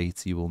this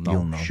date you will know.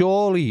 You'll know.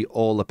 Surely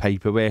all the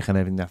paperwork and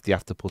everything that you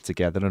have to put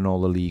together and all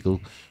the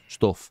legal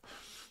stuff,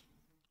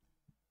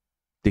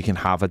 they can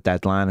have a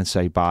deadline and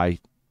say by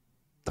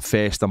the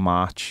 1st of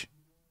March,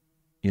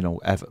 you know,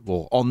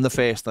 on the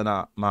 1st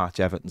of March,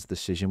 Everton's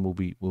decision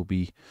will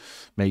be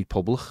made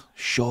public.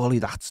 Surely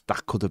that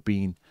could have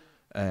been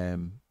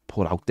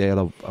put out there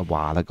a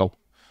while ago.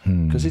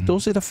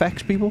 Because it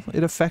affects people.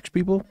 It affects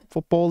people,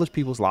 footballers,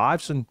 people's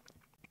lives, and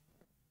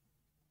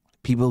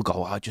people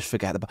go, just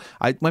forget about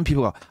it. When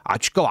people go,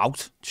 just go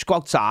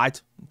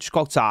outside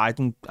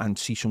and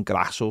see some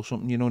grass or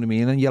something, you know what I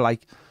mean? And you're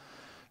like,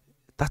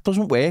 that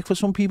doesn't work for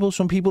some people.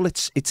 Some people,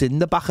 it's in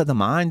the back of the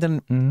mind,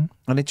 and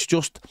it's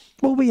just,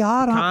 well, we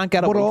are. Can't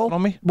get away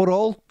from it. We're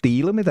all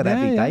dealing with it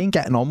every day and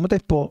getting on with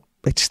it, but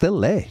it's still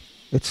there.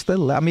 It's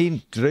still there. I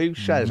mean, Drew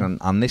says,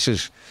 and this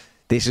is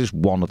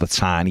one of the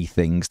tiny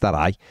things that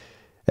I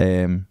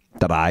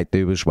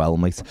do as well,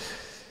 mate.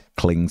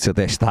 Cling to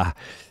this, that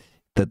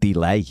the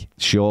delay.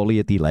 Surely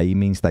a delay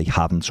means they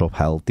haven't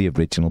upheld the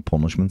original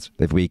punishment.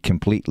 If we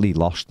completely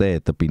lost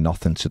there, there'd be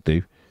nothing to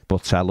do.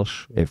 But tell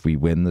us, if we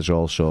win, there's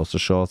all sorts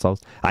of sort out.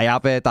 I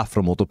have heard that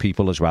from other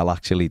people as well,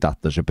 actually,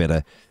 that there's a bit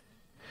of...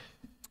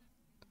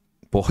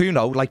 But who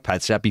knows, like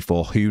Ped said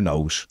before, who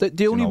knows?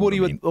 The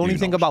only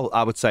thing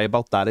I would say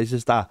about that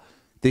is that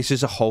this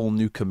is a whole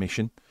new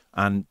commission,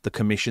 and the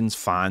commission's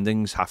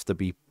findings have to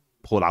be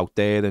put out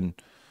there, and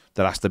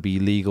there has to be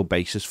legal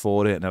basis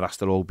for it, and it has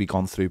to all be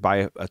gone through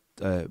by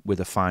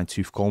with a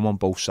fine-tooth comb on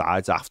both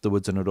sides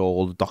afterwards, and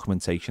all the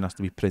documentation has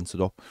to be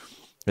printed up.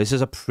 This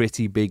is a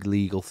pretty big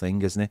legal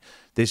thing, isn't it?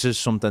 This is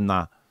something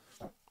that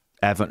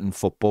Everton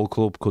Football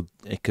Club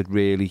could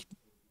really,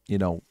 you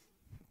know,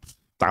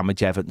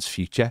 damage Everton's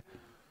future.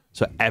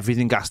 So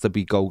everything has to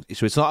be So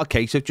it's not a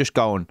case of just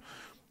going,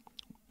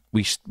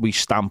 we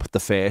stamped the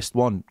first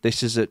one.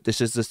 This is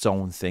its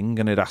own thing,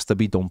 and it has to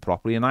be done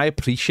properly. And I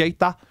appreciate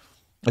that.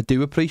 I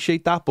do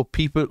appreciate that. But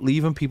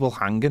leaving people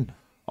hanging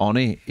on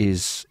it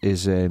is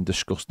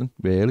disgusting,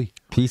 really.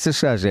 Peter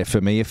says, for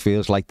me, it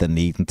feels like they're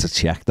needing to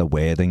check the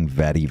wording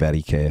very,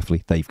 very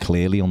carefully. They've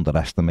clearly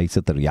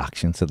underestimated the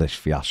reaction to this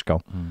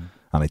fiasco, and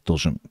that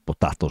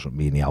doesn't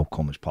mean the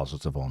outcome is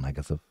positive or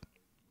negative.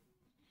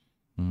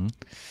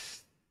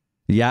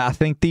 Yeah, I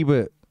think they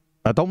were.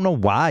 I don't know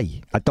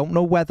why. I don't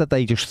know whether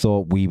they just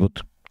thought we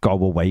would go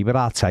away with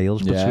our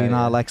tails between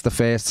our legs the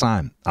first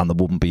time, and there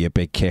wouldn't be a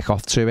big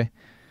kick-off to it.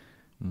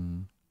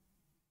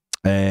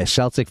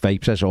 Celtic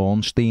Vape says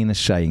Ornstein is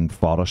saying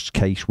Forest's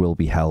case will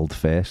be held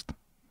first,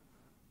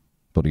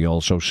 but he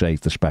also says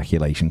the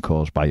speculation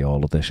caused by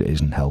all of this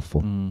isn't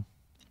helpful.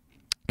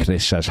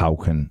 Chris says, how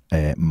can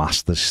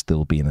Masters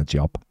still be in a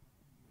job?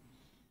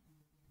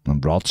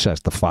 And Rod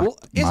says the fact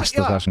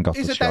Masters hasn't got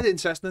the job. Is it that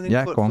interesting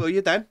for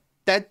you then?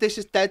 This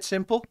is dead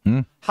simple.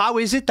 How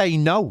is it they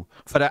know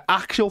for an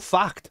actual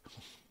fact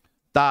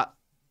that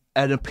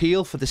an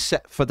appeal for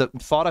the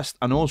Forest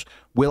and us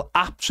will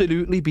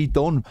absolutely be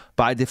done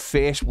by the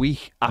first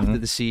week after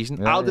the season.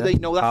 How do they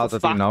know that? How for do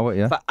fact? they know it?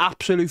 Yeah. For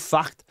absolute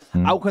fact.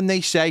 How can they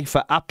say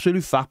for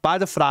absolute fact by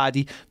the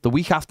Friday, the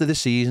week after the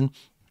season,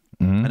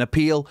 an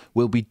appeal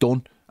will be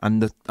done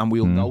and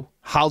we'll know?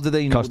 How do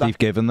they know Because that? they've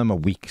given them a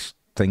week's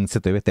thing to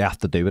do it. They have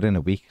to do it in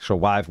a week. So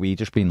why have we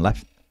just been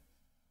left?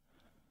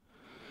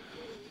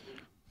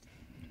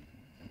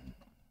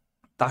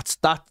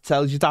 That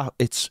tells you that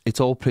it's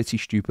all pretty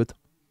stupid.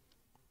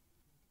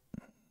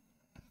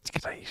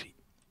 It's crazy.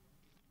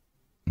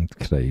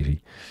 It's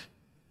crazy.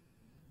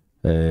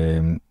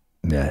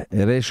 Yeah,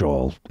 it is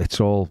all.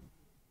 It's all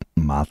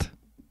mad.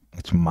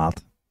 It's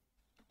mad.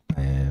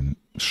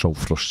 So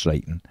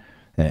frustrating.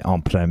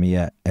 On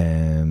Premier,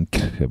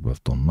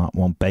 we've done that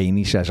one.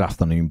 Bainey says,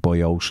 afternoon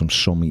boyos from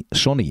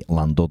sunny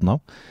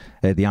Llandudno.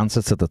 The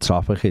answer to the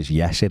topic is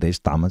yes, it is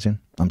damaging.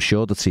 I'm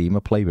sure the team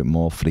would play with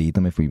more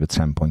freedom if we were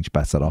 10 points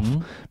better off.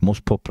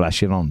 Must put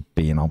pressure on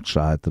being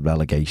outside the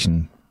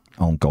relegation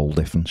on goal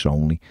difference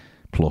only,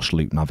 plus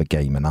Luton have a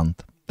game in hand.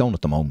 Don't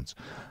at the moment.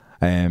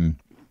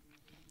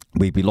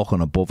 We'd be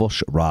looking above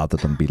us rather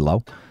than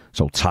below.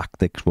 So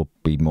tactics would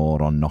be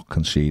more on not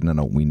conceding and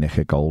hope we nick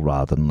a goal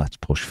rather than let's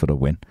push for a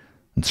win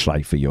and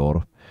strive for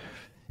Europe.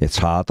 It's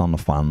hard on the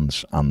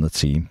fans and the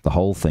team. The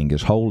whole thing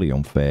is wholly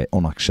unfair,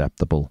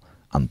 unacceptable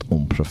and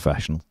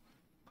unprofessional.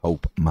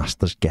 Hope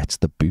Masters gets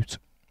the boot.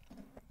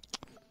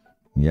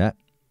 Yeah.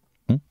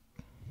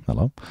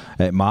 Hello.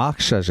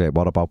 Mark says,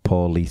 what about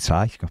Paul Lee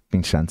Tai?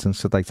 Been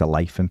sentenced today to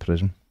life in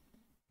prison.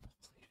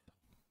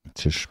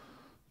 It's just...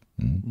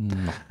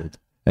 Not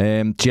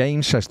good.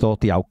 James says, thought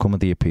the outcome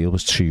of the appeal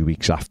was 2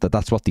 weeks after.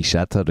 That's what he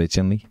said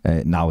originally.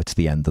 Now it's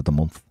the end of the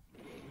month.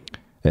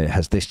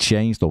 Has this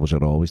changed, or was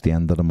it always the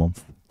end of the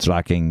month?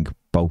 Dragging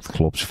both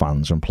clubs,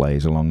 fans and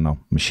players along now.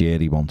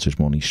 Mashiri wants his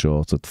money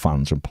sorted.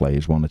 Fans and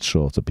players want it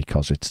sorted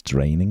because it's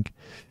draining.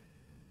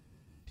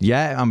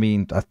 Yeah, I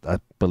mean, I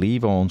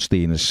believe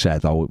Ornstein has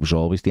said, it was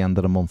always the end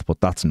of the month, but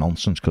that's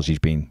nonsense because he's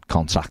been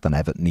contacting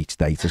Everton each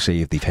day to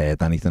see if they've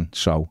heard anything.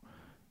 So,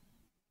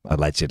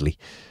 allegedly.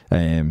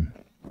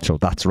 So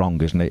that's wrong,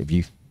 isn't it? If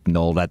you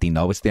already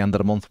know it's the end of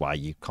the month, why are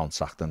you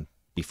contacting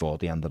before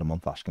the end of the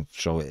month asking?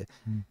 So,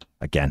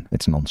 again,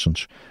 it's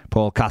nonsense.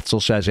 Paul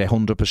Catzel says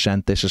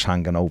 100% this is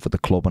hanging over the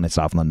club and it's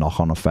having a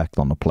knock-on effect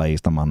on the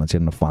players, the manager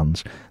and the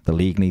fans. The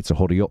league needs to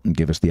hurry up and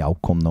give us the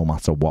outcome no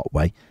matter what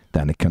way.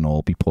 Then it can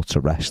all be put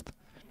to rest.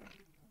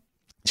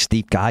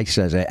 Steve Guy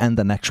says end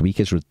of next week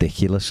is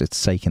ridiculous.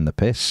 It's taking the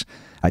piss.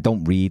 I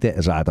don't read it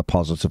as either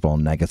positive or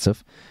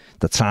negative.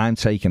 The time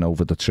taken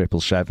over the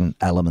 777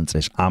 element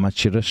is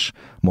amateurish.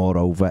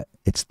 Moreover,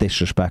 it's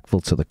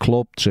disrespectful to the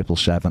club,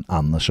 777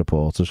 and the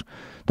supporters.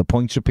 The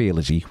points appeal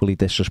is equally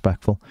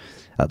disrespectful.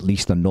 At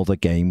least another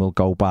game will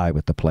go by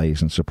with the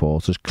players and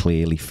supporters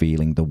clearly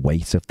feeling the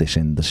weight of this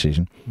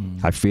indecision.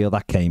 I feel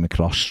that came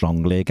across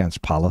strongly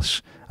against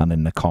Palace and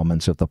in the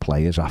comments of the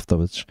players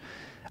afterwards.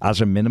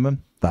 As a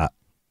minimum, that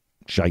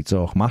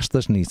Shaitor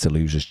Masters needs to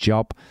lose his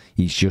job.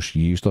 He's just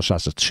used us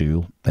as a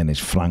tool in his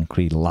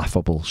frankly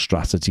laughable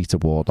strategy to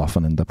ward off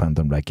an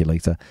independent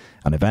regulator.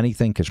 And if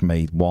anything, it's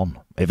made one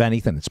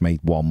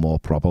more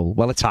probable.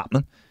 Well, it's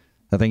happening.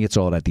 I think it's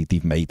already,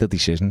 they've made the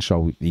decision,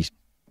 so he's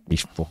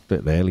fucked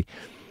it, really.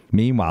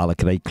 Meanwhile, a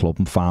great club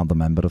and founder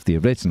member of the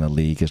original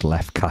league is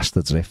left cast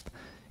adrift.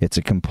 It's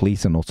a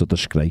complete and utter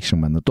disgrace,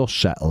 and when the dust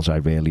settles, I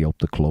really hope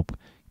the club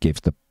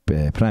gives the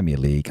Premier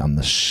League and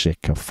the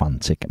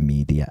sycophantic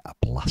media a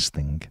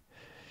blasting.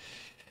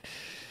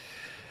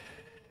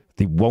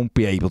 They won't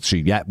be able to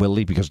yet, will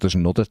they? Because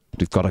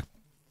they've got to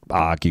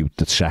argue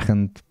the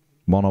second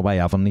one away,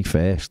 haven't they,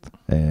 first?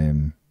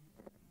 It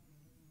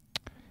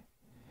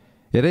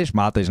is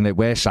mad, isn't it?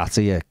 We're sat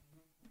here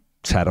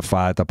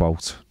terrified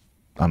about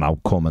an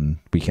outcome and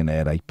we can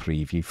hear a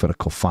preview for a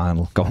cup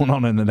final going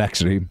on in the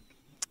next room.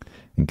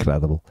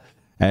 Incredible.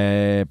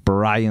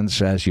 Brian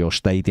says, your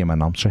stadium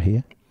announcer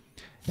here.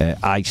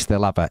 I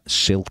still have a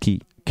silky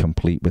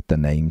complete with the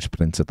names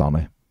printed on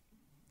it.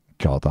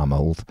 God, I'm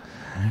old.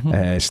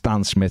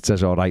 Stan Smith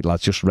says, all right,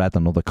 lads, just read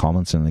another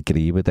comment and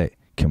agree with it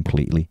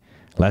completely.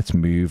 Let's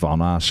move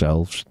on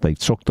ourselves. They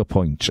took the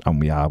points and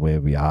we are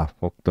where we are.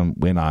 Fuck them,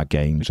 win our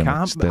games. We and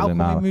can't, it's still how in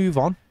can our... we move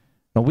on?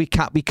 No, we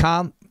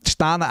can't.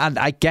 Stan, and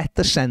I get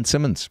the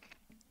sentiment.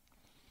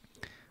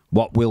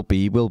 What will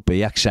be,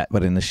 except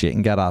we're in the shit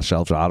and get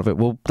ourselves out of it.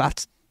 Well,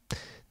 that's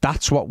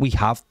what we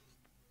have.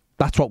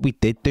 That's what we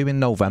did do in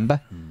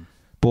November.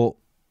 But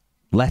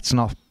let's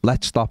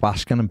stop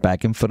asking and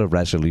begging for a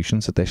resolution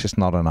to this. It's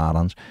not in our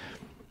hands.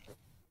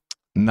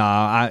 No,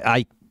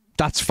 I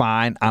that's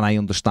fine, and I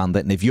understand it.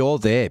 And if you're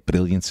there,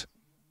 brilliant.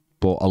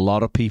 But a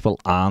lot of people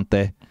aren't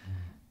there.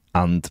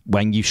 And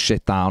when you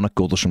sit down at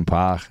Goodison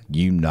Park,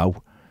 you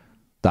know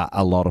that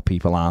a lot of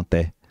people aren't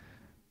there.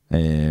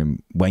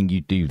 When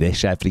you do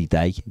this every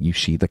day, you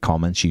see the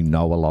comments, you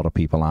know a lot of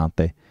people aren't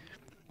there.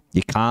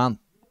 You can't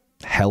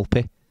help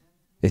it.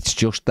 It's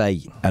just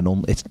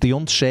it's the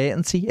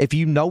uncertainty. If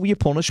you know your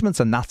punishments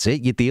and that's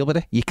it, you deal with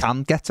it. You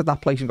can get to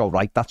that place and go,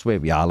 right, that's where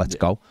we are, let's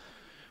go.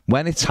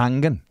 When it's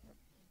hanging,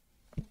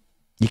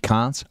 you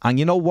can't. And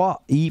you know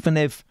what? Even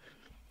if,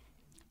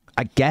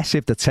 I guess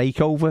if the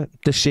takeover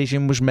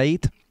decision was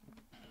made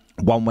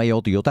one way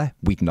or the other,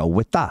 we'd know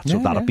with that. So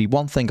that'd be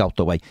one thing out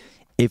the way.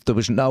 If there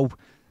was no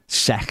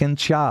second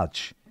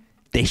charge,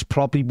 this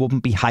probably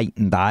wouldn't be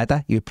heightened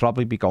either. You'd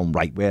probably be going,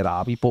 right, where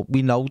are we? But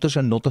we know there's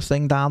another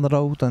thing down the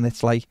road, and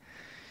it's like,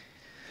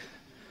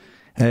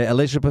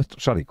 Elizabeth,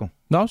 sorry, go on.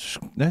 No,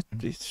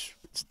 it's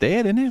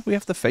there, isn't it? We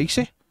have to face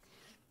it.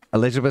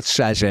 Elizabeth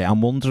says,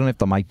 I'm wondering if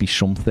there might be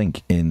something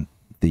in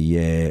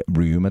the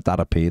rumour that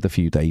appeared a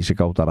few days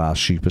ago that our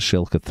Super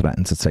Silk had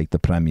threatened to take the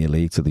Premier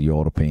League to the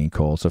European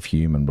Court of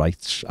Human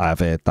Rights. I've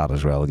heard that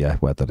as well, yeah.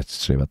 Whether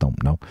it's true, I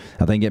don't know.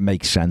 I think it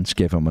makes sense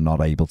given we're not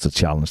able to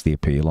challenge the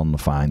appeal on the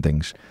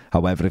findings.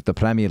 However, if the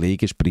Premier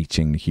League is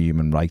breaching the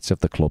human rights of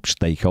the club's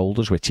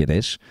stakeholders, which it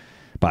is,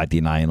 by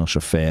denying us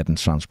a fair and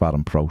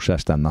transparent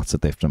process, then that's a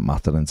different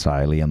matter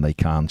entirely, and they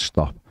can't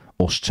stop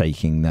us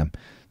taking them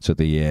to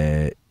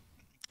the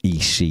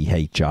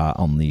ECHR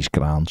on these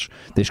grounds.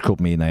 This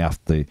could mean they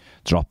have to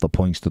drop the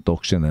points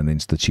deduction and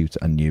institute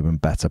a new and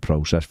better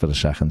process for the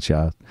second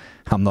charge.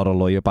 I'm not a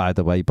lawyer, by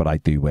the way, but I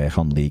do work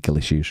on legal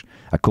issues.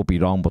 I could be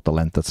wrong, but the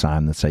length of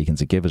time they're taking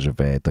to give us a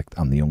verdict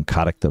and the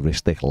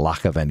uncharacteristic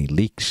lack of any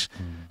leaks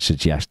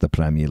suggest the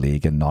Premier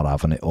League are not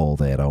having it all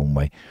their own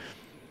way.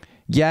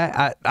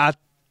 Yeah,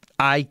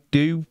 I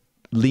do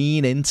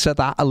lean into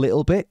that a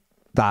little bit,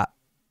 that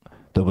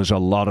there was a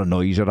lot of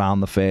noise around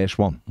the first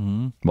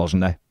one,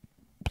 wasn't there?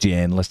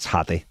 Journalists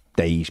had it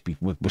days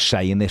before. We're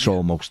saying this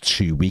almost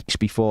 2 weeks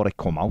before it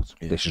come out.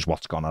 Yeah. This is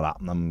what's going to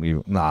happen. And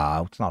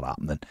no, it's not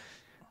happening.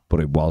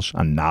 But it was.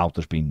 And now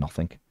there's been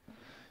nothing.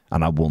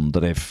 And I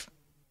wonder if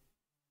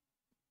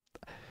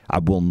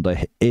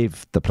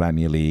the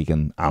Premier League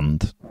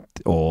and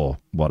or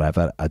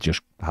whatever are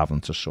just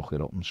having to suck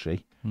it up and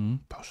see.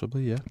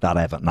 Possibly, yeah. That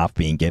Everton have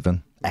been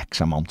given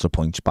X amount of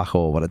points back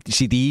over. You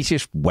see, the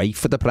easiest way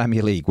for the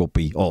Premier League would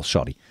be,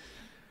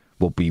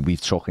 we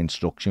took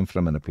instruction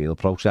from an appeal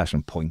process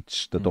and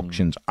points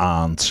deductions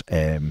aren't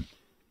kind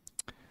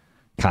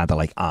of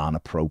like aren't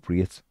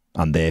appropriate,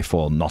 and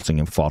therefore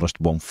Nottingham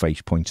Forest won't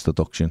face points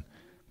deduction.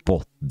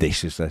 But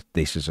this is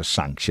a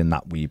sanction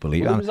that we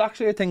believe. Well, there was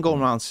actually a thing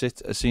going around.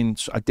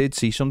 I did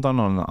see something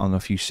on a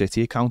few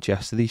City accounts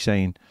yesterday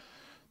saying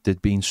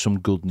there'd been some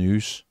good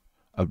news.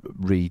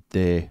 Read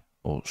there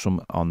or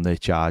some on their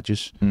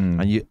charges,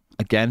 and you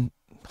again.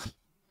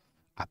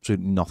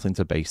 Absolutely nothing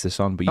to base this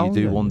on, but you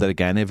do wonder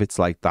again if it's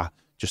like that,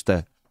 just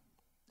a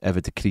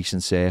ever decreasing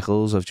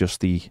circles of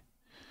just the,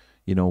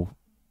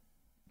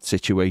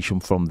 situation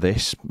from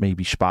this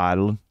maybe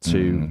spiraling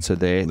to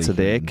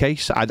their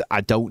case.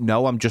 I don't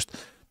know.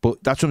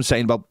 But that's what I'm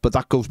saying about. But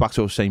that goes back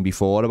to what I was saying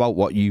before about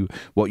what you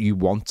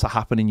want to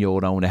happen in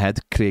your own head,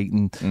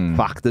 creating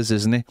factors,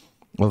 isn't it?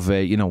 Of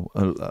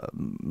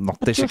not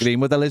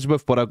disagreeing with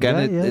Elizabeth, but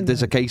again,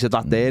 there's a case of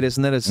that there,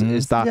 isn't there?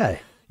 Is that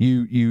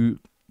you.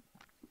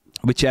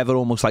 Whichever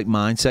almost like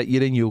mindset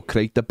you're in, you'll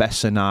create the best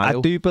scenario.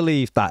 I do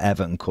believe that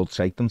Everton could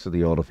take them to the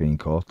European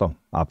Court, though.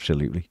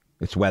 Absolutely.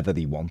 It's whether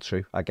they want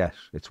to, I guess.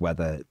 It's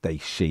whether they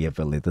see a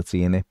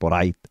validity in it. But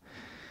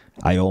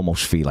I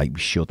almost feel like we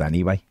should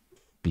anyway,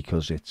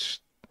 because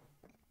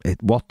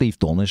what they've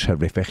done is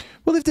horrific.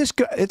 Well,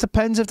 it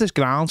depends if there's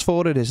grounds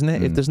for it, isn't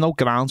it? If there's no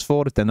grounds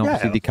for it, then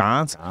obviously they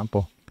can't.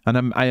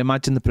 And I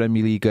imagine the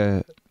Premier League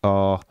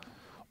will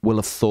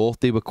have thought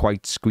they were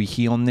quite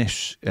squeaky on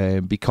this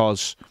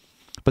because...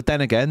 But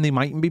then again, they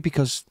mightn't be,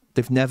 because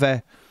they've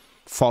never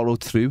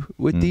followed through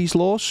with these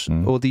laws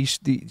or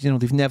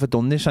they've never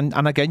done this.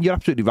 And again, you're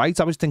absolutely right.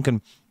 I was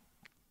thinking,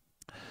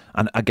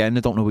 and again,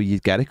 I don't know where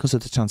you'd get it because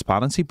of the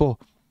transparency, but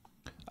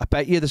I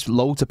bet you there's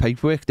loads of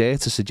paperwork there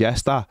to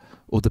suggest that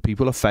other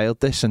people have failed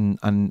this, and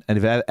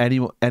if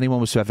anyone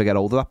was to ever get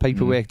hold of that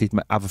paperwork, they'd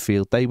have a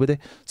field day with it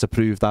to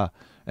prove that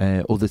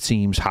other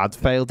teams had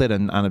failed it,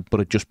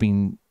 but it just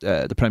been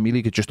the Premier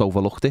League had just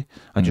overlooked it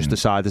and just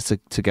decided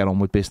to get on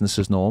with business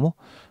as normal.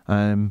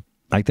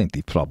 I think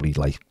they probably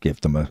give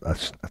them a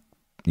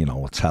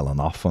telling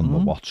off and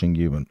we're watching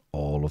you and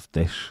all of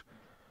this.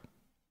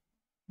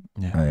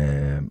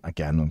 Yeah.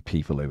 Again, when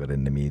people who are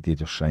in the media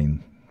just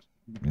saying,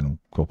 a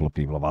couple of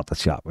people I've had to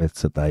chat with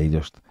today,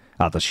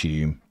 I'd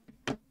assume,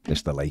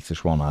 it's the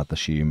latest one, I'd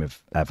assume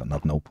if Everton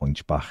had no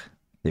points back,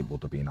 it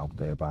would have been out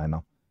there by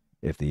now.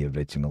 If the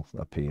original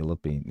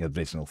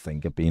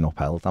thing had been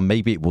upheld, and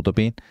maybe it would have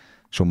been.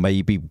 So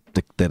maybe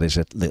there's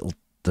a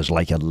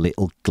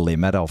little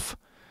glimmer of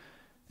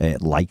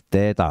light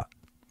there that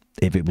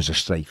if it was a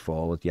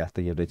straightforward,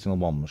 the original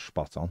one was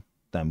spot on,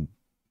 then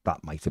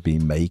that might have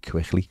been made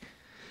quickly.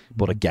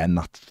 But again,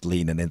 that's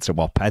leaning into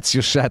what Pets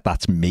just said.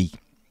 That's me.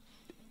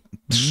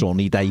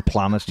 Sunny day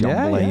planners,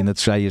 John Mullane would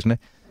say, isn't it?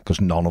 Because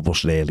none of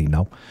us really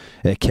know.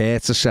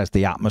 Curtis says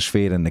the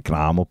atmosphere in the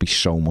ground will be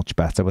so much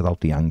better without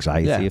the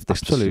anxiety of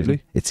this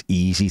decision. It's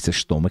easy to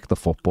stomach the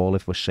football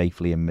if we're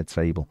safely in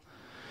mid-table.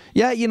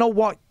 Yeah, you know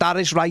what? That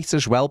is right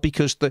as well,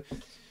 because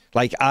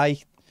I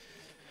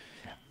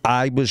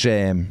was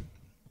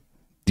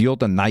the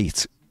other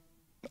night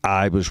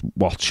I was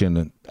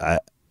watching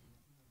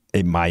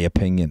in my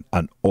opinion,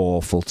 an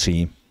awful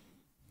team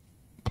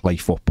play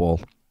football,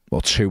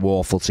 or two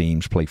awful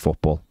teams play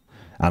football.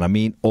 And I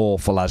mean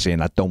awful as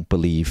in I don't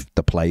believe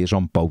the players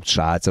on both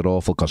sides are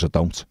awful, because I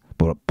don't.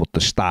 But the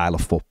style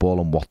of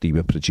football and what they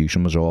were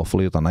producing was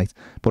awful the other night.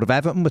 But if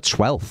Everton were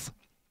 12th,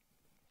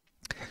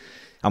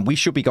 and we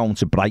should be going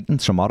to Brighton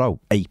tomorrow,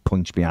 8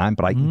 points behind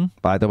Brighton,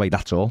 by the way,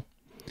 that's all.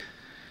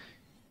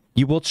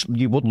 You would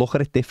look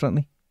at it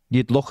differently.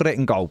 You'd look at it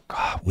and go,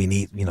 God, we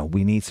need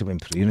to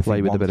improve.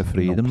 Play with a bit of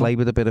freedom. Play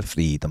with a bit of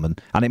freedom.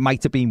 And it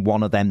might have been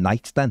one of them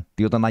nights then.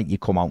 The other night you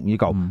come out and you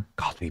go,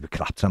 God, we were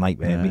crap tonight,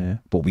 weren't we? Yeah.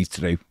 But we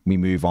through. We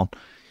move on.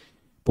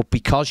 But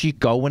because you're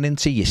going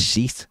into your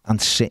seat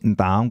and sitting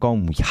down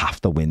going, we have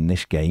to win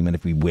this game, and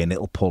if we win,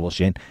 it'll pull us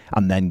in.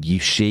 And then you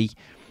see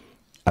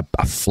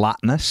a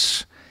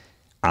flatness,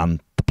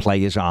 and the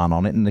players aren't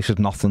on it. And this is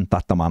nothing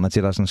that the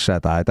manager hasn't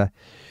said either.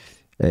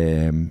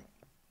 You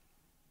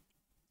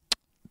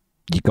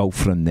go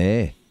from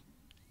there.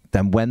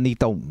 Then when they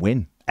don't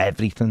win,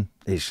 everything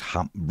is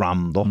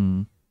rammed up,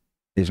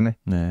 isn't it?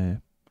 Yeah.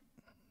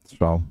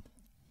 So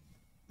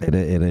it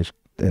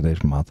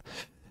is mad.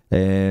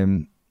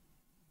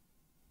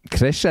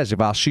 Chris says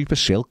if our Super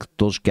Silk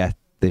does get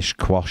this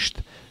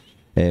quashed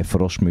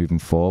for us moving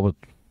forward,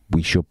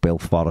 we should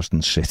build Forest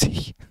and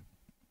City.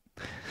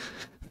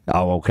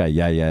 Oh, okay,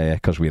 yeah,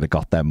 because we'd have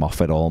got them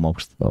off it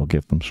almost. I'll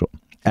give them some.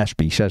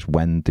 SB says,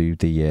 when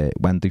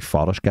do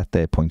Forest get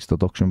their points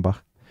deduction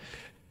back?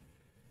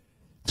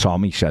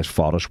 Tommy says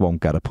Forest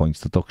won't get a points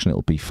deduction,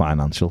 it'll be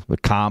financial.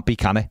 It can't be,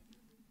 can it?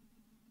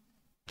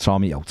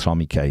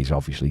 Tommy K is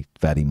obviously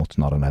very much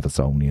not an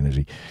Evertonian, is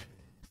he?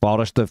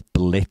 Forest have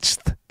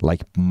blitzed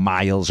like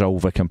miles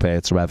over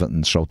compared to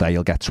Everton, so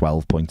they'll get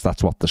 12 points.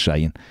 That's what they're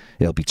saying.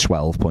 It'll be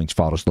 12 points.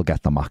 Forest will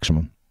get the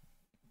maximum.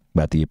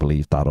 Whether you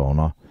believe that or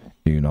not,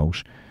 who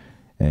knows?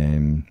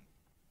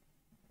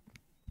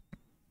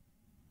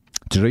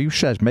 Drew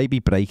says maybe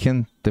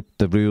breaking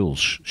the rules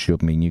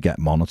should mean you get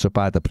monitored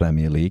by the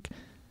Premier League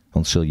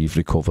until you've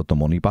recovered the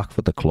money back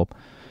for the club.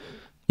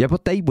 Yeah,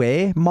 but they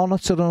were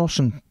monitoring us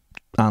and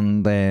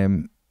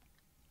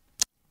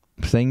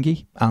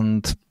thingy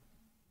and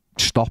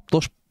stopped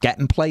us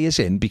getting players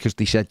in because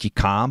they said you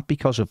can't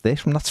because of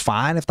this. And that's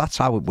fine if that's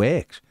how it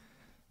works.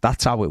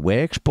 That's how it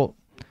works. But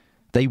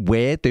they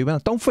were doing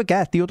it. Don't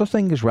forget, the other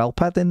thing as well,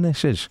 Ped, in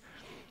this is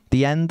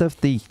the end of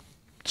the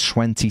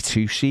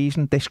 22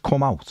 season, this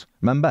come out,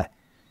 remember?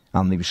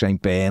 And they were saying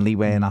Burnley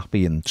weren't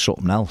happy and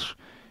something else.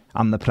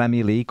 And the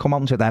Premier League come out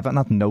and said Everton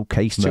had no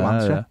case to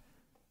answer. Yeah.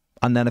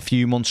 And then a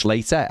few months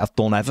later, I've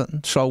done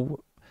Everton.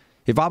 So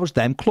if I was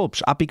them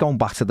clubs, I'd be going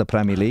back to the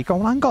Premier League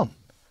going, hang on.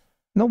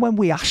 No, when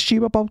we asked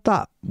you about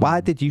that,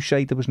 why did you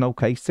say there was no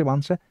case to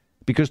answer?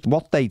 Because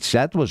what they'd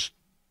said was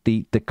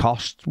the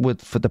cost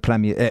for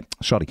the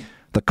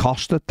the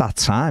cost at that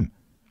time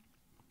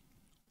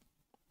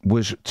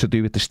was to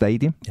do with the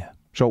stadium. Yeah.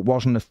 So it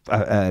wasn't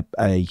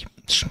a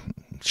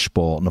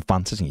sport and a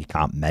fantasy. You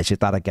can't measure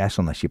that, I guess,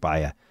 unless you buy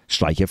a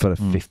striker for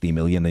 50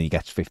 million and he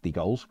gets 50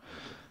 goals.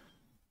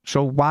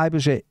 So why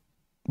was it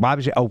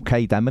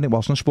okay then when it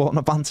wasn't sport and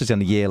a fantasy,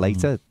 and a year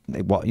later,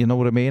 you know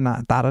what I mean?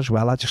 That as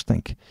well. I just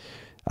think,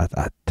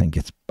 I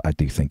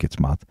do think it's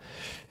mad.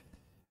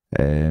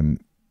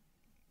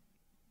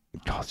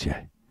 God,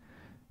 yeah.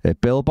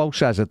 Bilbo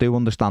says, I do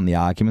understand the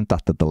argument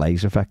that the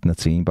delays affecting the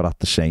team, but at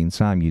the same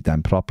time, you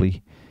then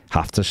probably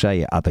have to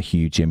say it had a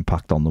huge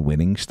impact on the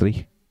winning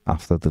streak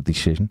after the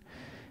decision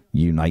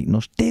uniting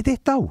us. Did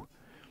it though?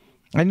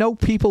 I know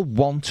people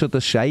wanted to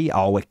say,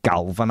 oh, it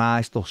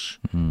galvanised us.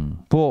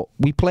 But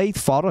we played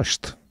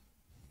Forest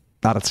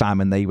at a time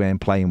when they weren't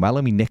playing well,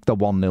 and we nicked a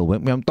 1-0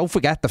 win. Don't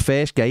forget the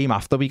first game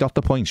after we got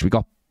the points, we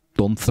got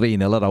done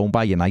 3-0 at home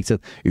by United,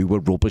 who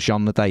were rubbish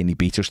on the day, and he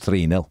beat us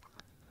 3-0.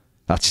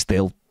 That's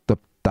still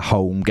the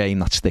home game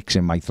that sticks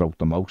in my throat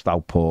the most,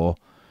 how poor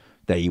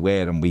they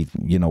were, and we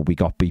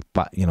got beat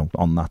back,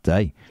 on that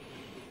day.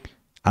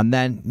 And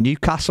then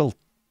Newcastle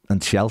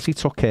and Chelsea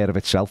took care of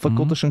itself for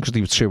Goodison because they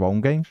were 2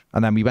 home games.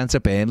 And then we went to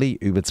Burnley,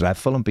 who were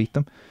dreadful, and beat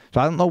them.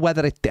 So I don't know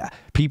whether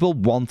people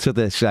wanted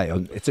to say,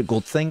 it's a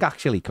good thing,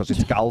 actually, because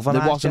it's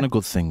galvanised. It wasn't a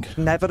good thing.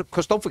 Never,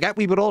 because don't forget,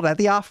 we were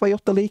already halfway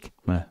up the league.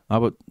 Yeah,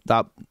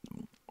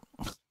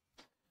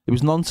 it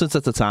was nonsense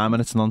at the time,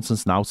 and it's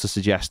nonsense now to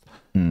suggest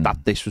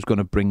that this was going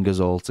to bring us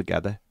all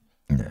together.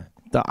 Yeah.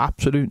 That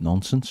absolute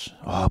nonsense.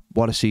 Oh,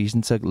 what a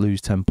season to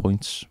lose 10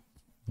 points.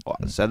 Oh,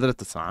 I said it at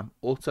the time.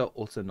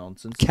 Utter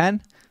nonsense.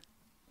 Ken,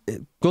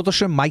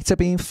 Goodison might have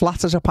been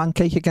flat as a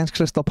pancake against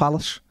Crystal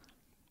Palace.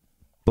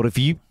 But if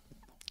you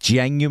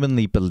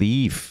genuinely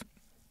believe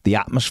the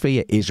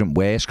atmosphere isn't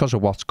worse because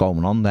of what's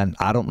going on, then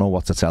I don't know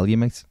what to tell you,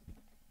 mate.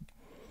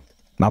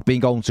 I've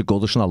been going to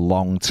Goodison a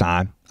long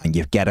time, and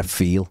you get a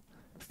feel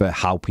for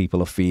how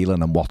people are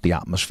feeling and what the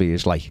atmosphere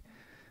is like.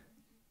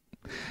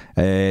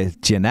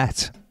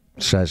 Jeanette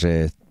says,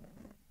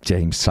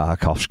 James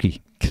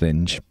Tarkovsky,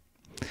 cringe.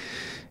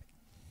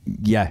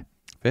 Yeah.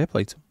 Fair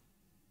play to him.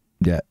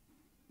 Yeah.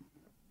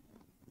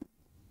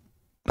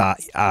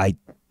 I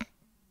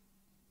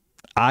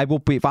I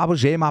would be, if I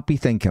was him, I'd be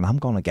thinking, I'm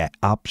going to get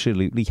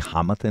absolutely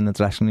hammered in the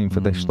dressing room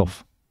for this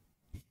stuff.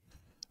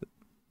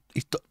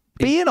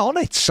 Being on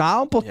it,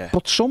 sound,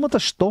 but some of the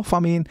stuff, I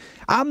mean,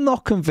 I'm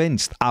not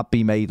convinced I'd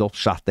be made up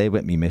sat there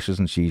with me missus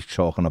and she's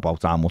talking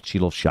about how much she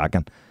loves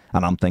shagging.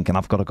 And I'm thinking,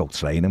 I've got to go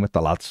training with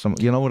the lads.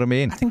 You know what I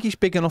mean? I think he's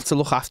big enough to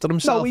look after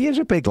himself. No, he is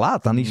a big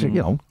lad, and he's, you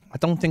know. I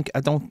don't think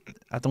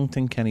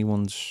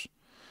anyone's.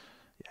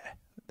 Yeah,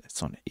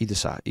 it's on. He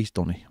decided. He's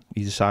done it.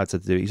 He decided to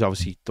do it. He's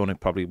obviously done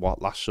it. Probably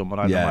last summer.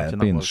 I'd imagine it'd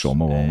be in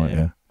summer, won't it?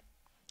 Yeah.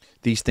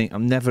 These things.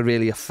 I'm never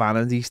really a fan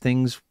of these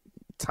things,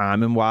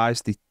 timing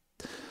wise. They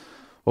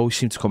always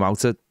seem to come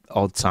out at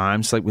odd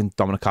times. Like when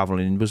Dominic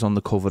Calvert-Lewin was on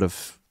the cover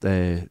of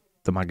the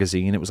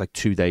magazine, it was like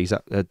 2 days,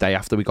 a day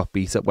after we got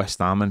beat at West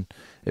Ham, and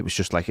it was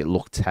just like it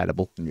looked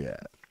terrible. Yeah,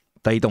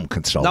 they don't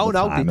control. No,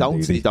 they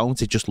don't. They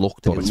don't. It just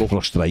looked. But it's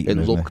frustrating.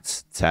 It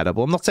looked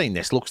terrible. I'm not saying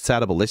this looks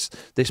terrible. This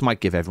might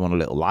give everyone a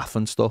little laugh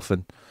and stuff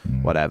and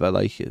whatever.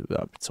 Like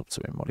it's up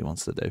to him what he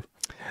wants to do.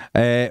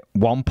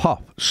 One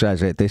pop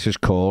says this has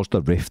caused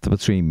a rift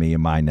between me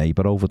and my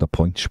neighbour over the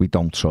points. We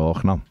don't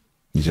talk now.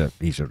 He's a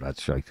red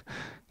shite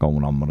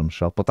going on with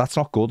himself, but that's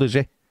not good, is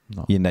it?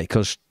 No. You know,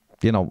 because.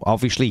 You know,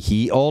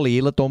 obviously all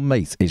he'll have done,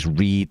 mate, is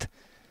read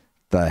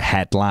the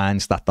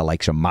headlines that the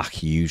likes of Mac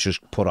Hughes has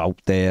put out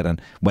there, and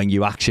when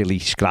you actually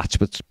scratch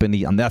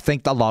beneath, and I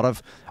think a lot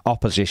of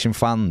opposition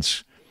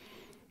fans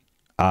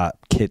are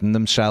kidding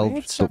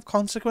themselves.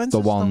 Consequences.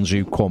 The ones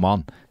who come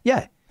on,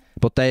 yeah,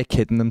 but they're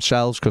kidding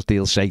themselves because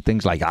they'll say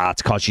things like,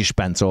 it's because you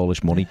spent all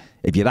this money.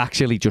 If you'd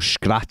actually just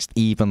scratched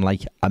even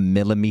like a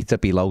millimetre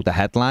below the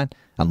headline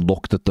and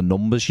looked at the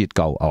numbers, you'd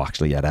go, oh,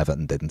 actually, yeah,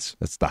 Everton didn't.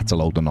 That's a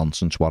load of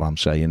nonsense, what I'm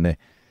saying there.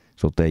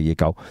 So there you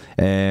go.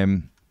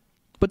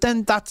 But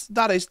then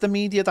that is the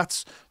media.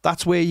 That's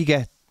where you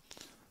get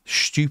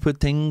stupid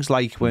things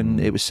like when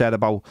it was said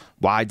about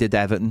why did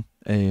Everton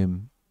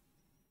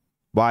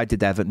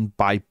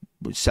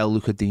sell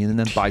Luca Dean and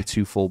then buy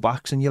two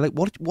fullbacks, and you're like,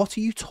 what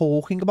are you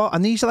talking about?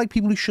 And these are like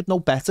people who should know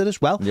better as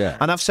well. Yeah.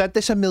 And I've said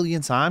this a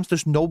million times.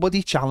 There's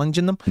nobody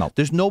challenging them. No.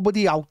 There's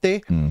nobody out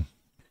there.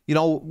 You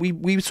know, we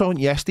were talking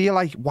yesterday,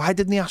 like, why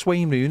didn't he ask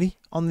Wayne Rooney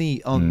on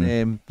the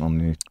overlap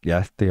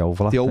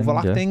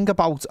thing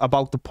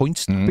about the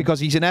points? Because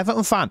he's an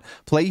Everton fan,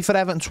 played for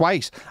Everton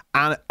twice,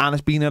 and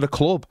has been at a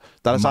club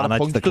that has had a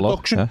point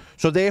deduction,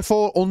 so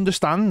therefore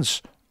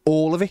understands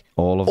all of it.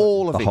 All of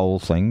it. The whole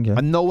thing, yeah.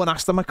 And no one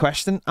asked him a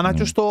question. And I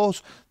just thought,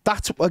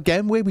 that's,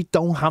 again, where we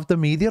don't have the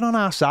media on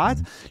our side.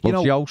 You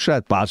know, Joe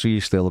said, Bazzi,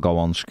 you still go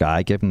on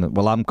Sky, given that,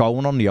 well, I'm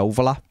going on the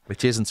overlap.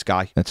 Which isn't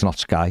Sky. It's not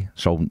Sky.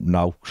 So,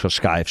 no. So,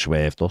 Sky have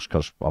swerved us,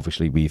 because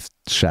obviously we've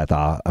said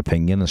our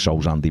opinion, and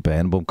so's Andy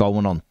Byrne. But I'm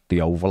going on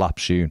the overlap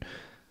soon.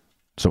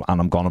 So,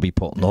 and I'm going to be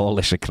putting all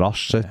this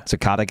across to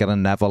Carragher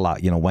and Neville.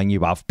 You know, when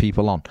you have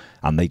people on,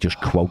 and they just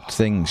quote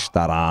things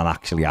that aren't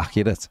actually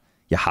accurate,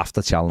 you have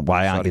to challenge.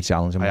 Why aren't you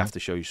challenging? I have to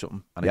show you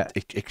something, and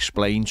it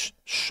explains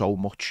so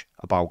much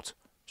about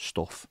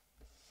stuff.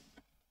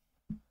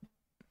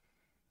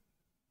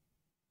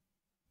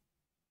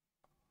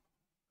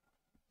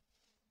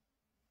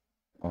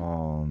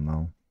 Oh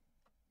no!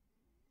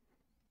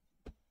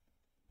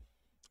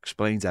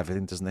 Explains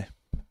everything, doesn't it?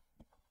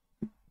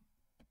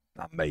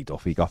 I'm made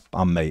up.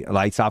 I'm made.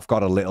 Right, I've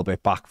got a little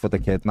bit back for the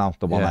kid now.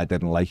 The one I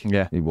didn't like.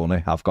 Yeah, he won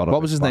it. I've got.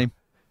 What was his name?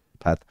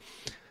 Ped.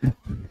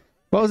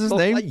 What was his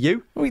name? Like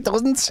you? No, he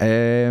doesn't.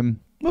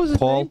 What was his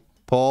name?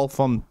 Paul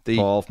from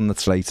the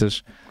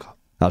Traitors.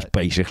 That's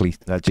basically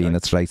being a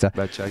traitor.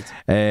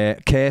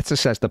 Curtis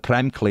says the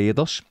Prem cleared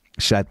us.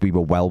 Said we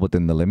were well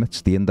within the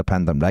limits. The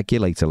independent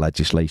regulator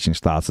legislation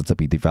started to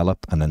be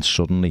developed, and then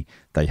suddenly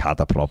they had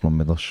a problem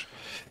with us.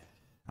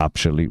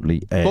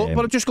 Absolutely.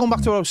 But just going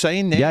back to what I was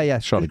saying, Nick. Yeah,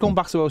 sorry. Just going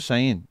back to what I was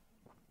saying.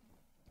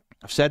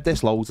 I've said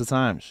this loads of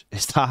times.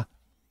 Is that,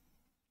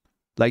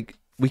 like,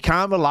 we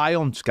can't rely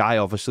on Sky,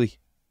 obviously,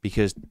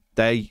 because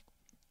they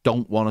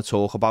don't want to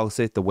talk about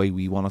it the way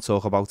we want to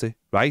talk about it,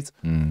 right?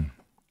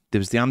 There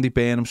was the Andy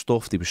Burnham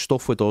stuff, there was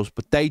stuff with us,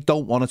 but they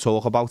don't want to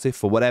talk about it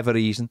for whatever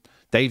reason.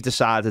 They've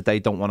decided they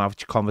don't want to have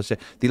a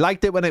conversation. They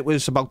liked it when it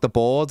was about the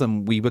board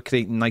and we were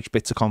creating nice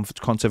bits of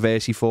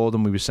controversy for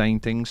them. We were saying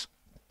things.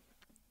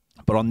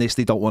 But on this,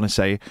 they don't want to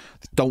say it.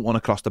 They don't want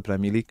to cross the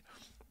Premier League.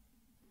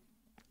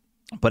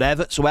 But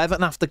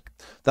Everton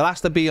there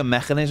has to be a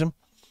mechanism.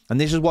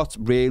 And this is what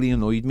really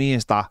annoyed me,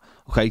 is that,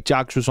 okay,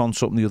 Jags was on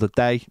something the other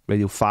day,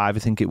 Radio 5, I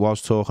think it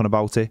was, talking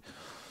about it.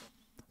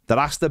 There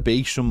has to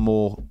be some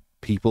more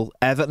people.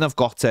 Everton have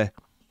got to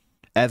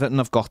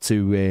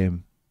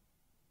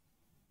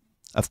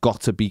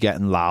be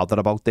getting louder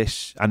about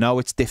this. I know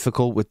it's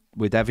difficult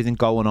with everything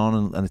going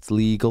on and it's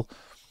legal,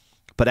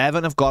 but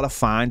Everton have got to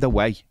find a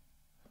way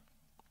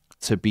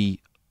to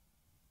be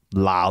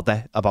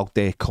louder about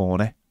their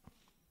corner.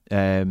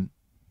 That's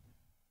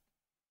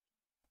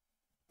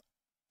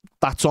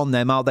on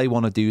them how they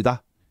want to do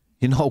that.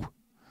 You know,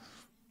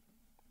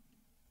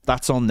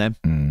 that's on them.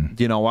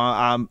 You know,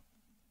 I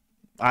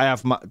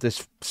have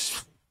this.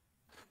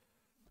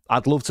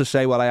 I'd love to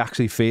say what I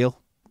actually feel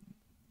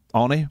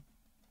on it,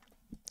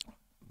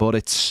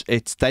 But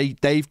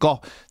they've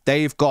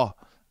got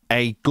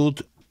a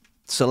good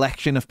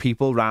selection of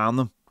people around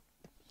them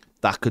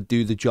that could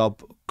do a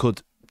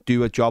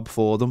job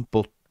for them,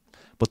 but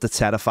they're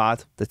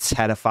terrified. They're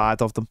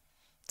terrified of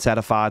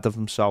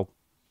them. So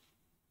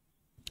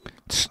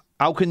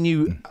how can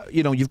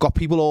you've got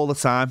people all the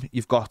time.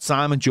 You've got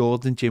Simon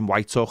Jordan, Jim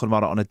White talking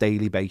about it on a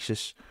daily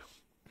basis.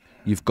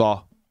 You've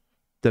got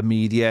the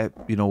media,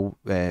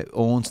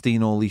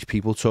 Ornstein, all these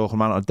people talking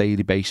about it on a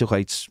daily basis.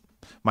 It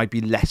might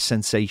be less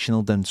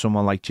sensational than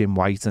someone like Jim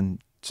White and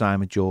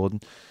Simon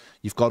Jordan.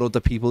 You've got other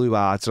people who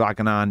are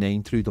dragging our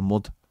name through the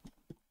mud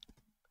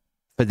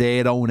for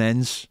their own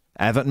ends.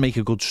 Everton make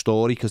a good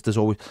story because there's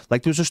always... there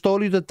was a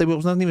story that... There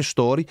wasn't even a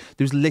story.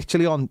 There was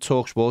literally on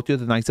TalkSport the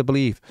other night, I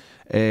believe.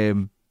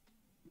 Is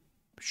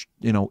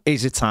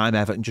it time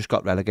Everton just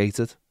got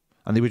relegated?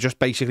 And they were just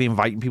basically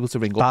inviting people to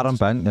ring up. Darren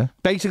Bent, yeah.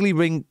 Basically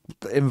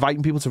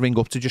inviting people to ring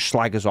up to just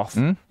slag us off,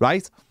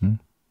 right? And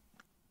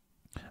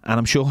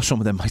I'm sure some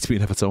of them might be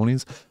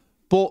Evertonians.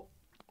 But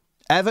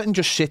Everton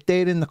just sit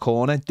there in the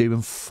corner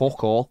doing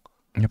fuck all.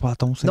 Yeah, but I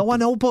don't think... No, I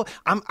know, but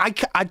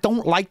I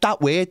don't like that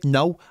word,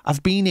 no.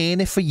 I've been in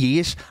it for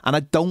years, and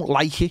I don't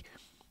like it.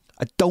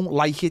 I don't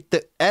like it.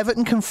 That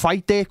Everton can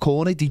fight their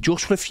corner, they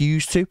just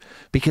refuse to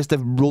because they're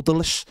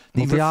rudderless.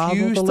 They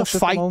refuse to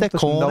fight their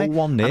corner. No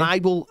one and I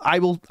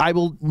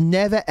will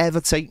never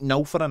ever take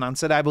no for an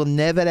answer. I will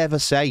never ever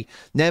take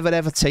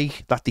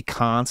that they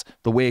can't.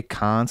 The word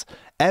can't.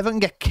 Everton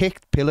get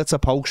kicked pillar to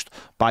post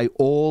by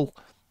all,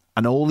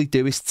 and all they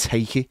do is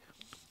take it.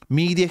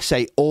 Media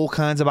say all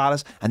kinds about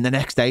us, and the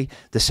next day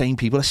the same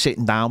people are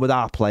sitting down with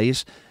our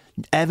players.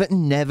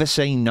 Everton never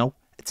say no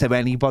to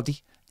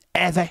anybody,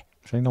 ever.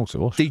 Say no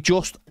to us. They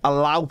just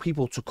allow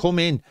people to come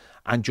in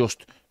and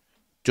just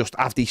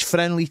have these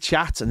friendly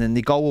chats, and then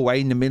they go away.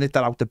 In the minute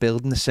they're out the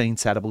building, they're saying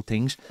terrible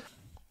things,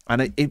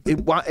 and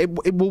it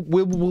will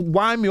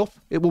wind me up.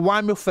 It will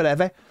wind me up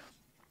forever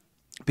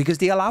because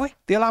they allow it.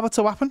 They allow it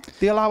to happen.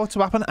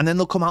 And then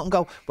they'll come out and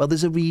go, "Well,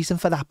 there's a reason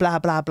for that." Blah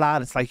blah blah.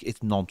 And it's like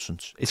it's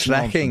nonsense. It's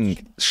Trekking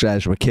nonsense.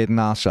 Says we're kidding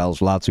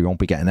ourselves, lads. We won't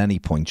be getting any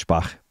points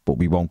back, but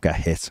we won't get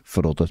hit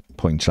for other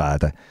points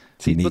either.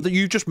 But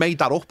you just made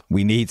that up.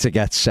 We need to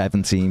get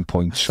 17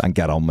 points and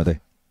get on with it.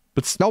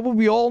 But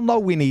we all know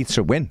we need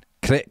to win.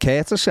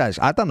 Curtis says,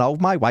 I don't know,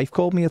 my wife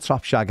called me a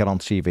trap shagger on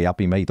TV. I'll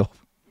be made up.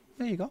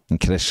 There you go.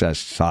 And Chris says,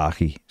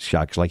 Saki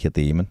shags like a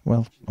demon.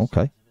 Well,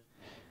 okay.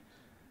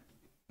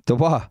 The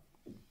what?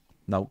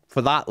 No,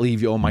 for that,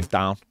 leave your mic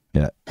down.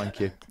 Yeah. Thank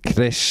you.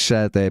 Chris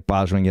said,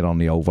 Baz, when you're on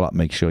the overlap,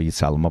 make sure you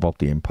tell them about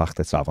the impact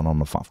it's having on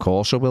the fan. Of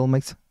course I will,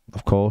 mate.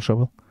 Of course I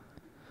will.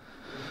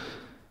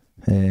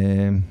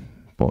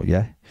 But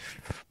yeah.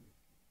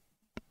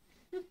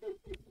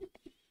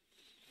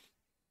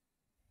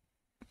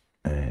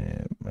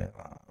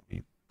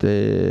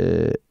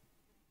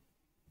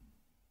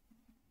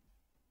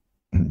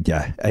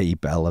 Yeah,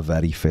 Abel, a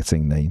very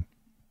fitting name.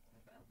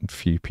 A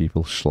few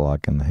people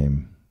slagging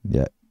him.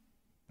 Yeah.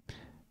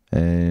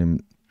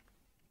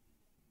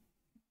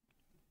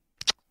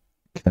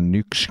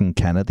 Canucks and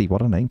Kennedy,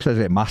 what a name. Says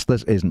it,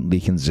 Masters isn't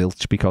leaking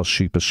zilch because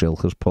Super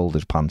Silk has pulled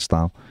his pants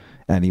down.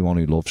 Anyone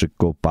who loves a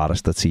good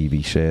barrister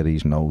TV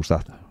series knows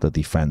that the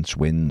defence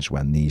wins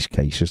when these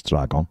cases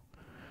drag on.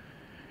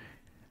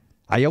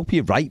 I hope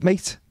you're right,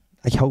 mate.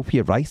 I hope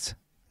you're right.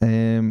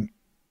 Martin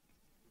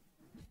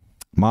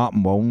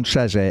Wone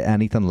says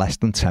anything less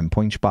than 10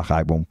 points back,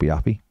 I won't be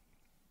happy.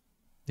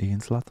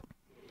 Ian's lad.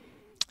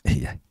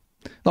 Yeah.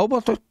 No,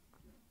 but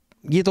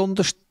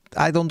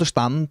I'd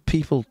understand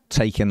people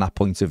taking that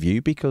point of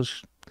view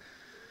because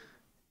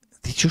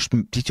they just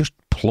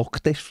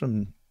plucked this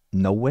from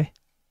nowhere.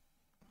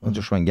 And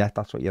just went, yeah,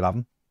 that's what you're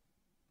having.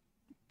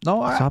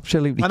 No, it's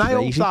absolutely and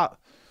crazy. I hope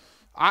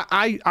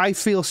that I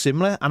feel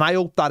similar, and I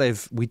hope that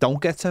if we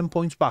don't get 10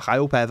 points back, I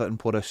hope Everton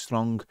put a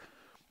strong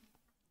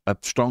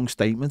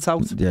statement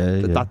out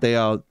that they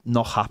are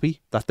not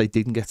happy that they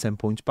didn't get 10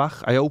 points back.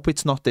 I hope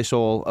it's not this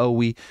all,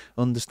 we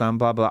understand,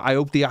 blah blah. I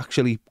hope they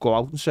actually go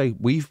out and say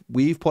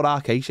we've put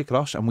our case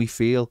across, and we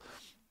feel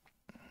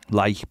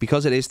like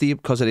because it is the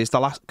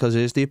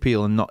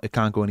appeal and it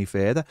can't go any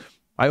further.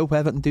 I hope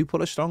Everton do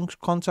put a strong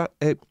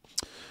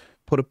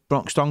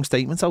strong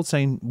statement out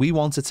saying we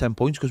wanted 10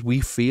 points because we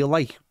feel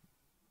like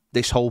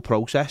this whole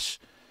process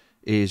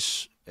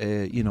is,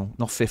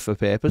 not fit for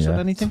purpose or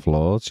anything. It's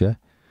flawed, yeah.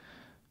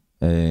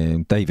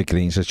 David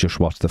Green says, just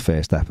watch the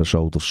first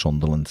episode of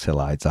Sunderland Till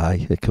I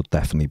Die. It could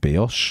definitely be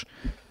us.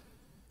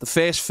 The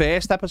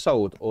first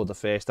episode or the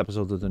first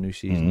episode of the new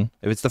season?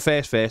 Mm-hmm. If it's the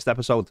first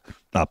episode,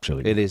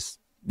 absolutely. It is,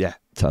 yeah.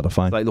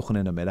 Terrifying. It's like looking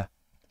in a mirror.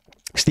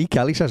 Steve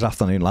Kelly says,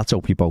 afternoon lads,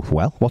 hope you both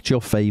well. What's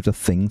your favourite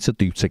thing to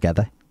do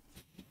together?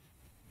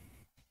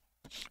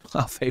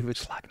 Our favourite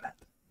slag net.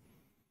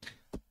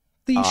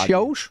 These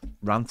shows?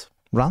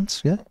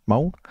 Rants, yeah.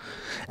 Moan.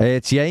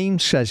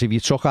 James says, if you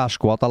took our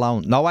squad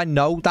alone. No, I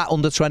know that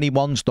under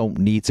 21s don't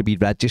need to be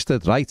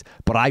registered, right?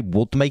 But I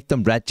would make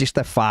them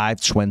register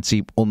 5,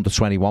 20 under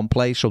 21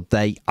 players so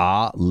they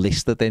are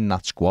listed in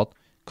that squad.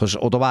 Because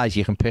otherwise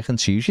you can pick and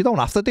choose. You don't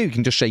have to do. You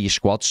can just say your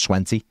squad's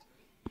 20.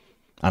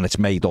 and it's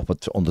made up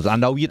at under. I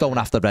know you don't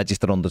have to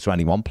register under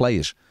 21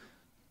 players,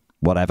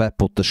 whatever,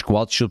 but the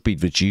squad should be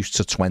reduced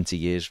to 20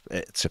 years,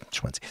 to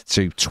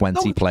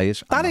 20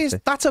 players.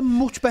 That's a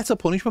much better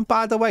punishment,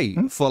 by the way,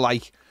 for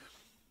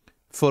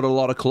a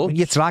lot of clubs.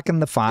 You're dragging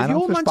the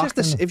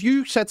finances if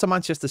you said to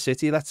Manchester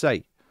City, let's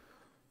say,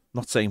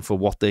 not saying for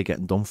what they're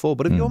getting done for,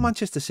 but if you're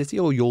Manchester City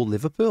or you're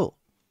Liverpool,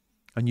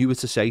 and you were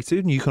to say to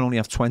them, you can only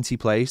have 20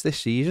 players this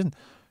season,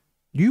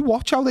 you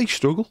watch how they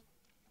struggle.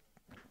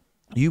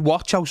 You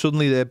watch how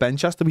suddenly their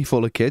bench has to be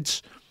full of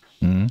kids.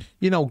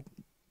 You know,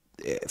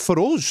 for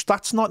us,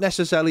 that's not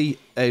necessarily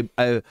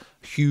a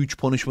huge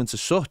punishment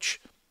as such,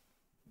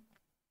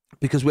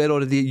 because we're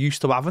already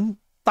used to having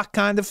that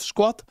kind of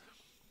squad.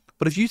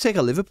 But if you take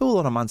a Liverpool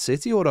or a Man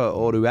City or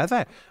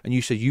whoever, and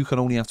you say you can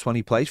only have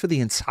 20 players for the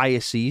entire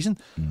season,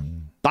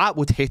 that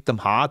would hit them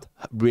hard,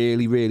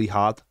 really, really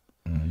hard.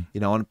 You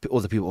know, and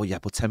other people,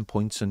 but 10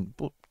 points,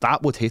 but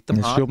that would hit them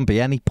hard. There shouldn't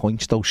be any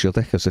points though, should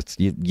there? Because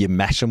you're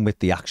messing with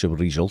the actual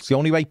results. The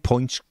only way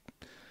points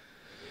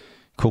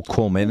could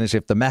come in is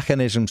if the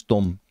mechanism's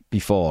done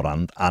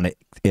beforehand and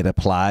it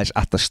applies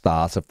at the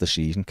start of the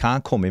season.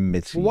 Can't come in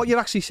mid-season. Well, what you're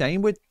actually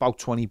saying with about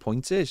 20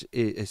 points is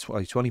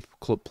 20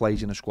 club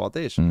players in a squad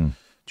is,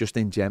 just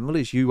in general,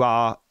 is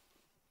you're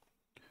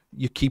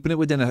keeping it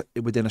within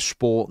a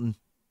sporting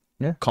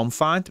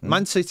confine.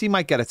 Man City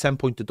might get a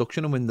 10-point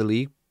deduction and win the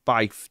league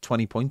by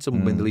 20 points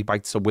and win the league by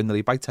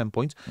 10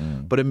 points.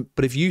 But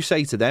if you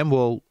say to them,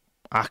 well,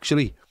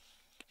 actually,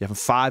 you have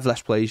 5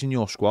 less players in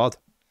your squad,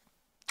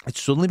 it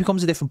suddenly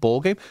becomes a different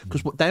ballgame.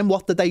 Because then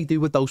what do they do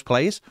with those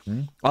players?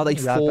 Are they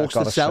forced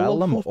to sell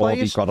them, or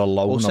they've got to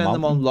loan or send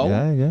them on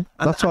loan? Yeah.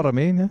 That's what I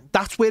mean. Yeah.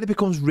 That's where it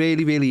becomes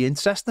really, really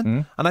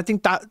interesting. And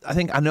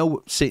I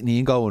know sitting here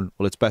and going,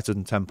 well, it's better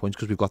than 10 points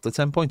because we've got the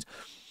 10 points.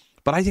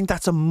 But I think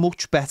that's a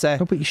much better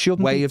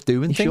way of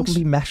doing things. You shouldn't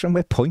be messing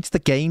with points. The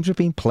games have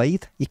been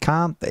played. You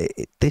can't.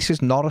 This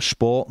is not a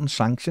sporting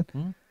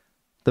sanction.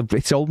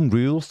 Its own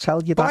rules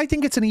tell you that. But I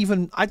think it's a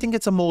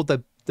more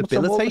debilitating. It's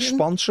a more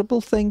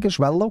responsible thing as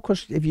well, though,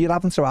 because if you're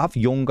having to have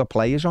younger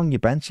players on your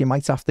bench, you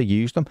might have to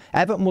use them.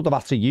 Everton would have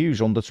had to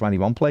use under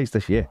 21 players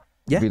this year.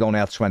 Yeah. If we'd only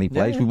had 20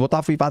 players, we would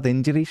have. We've had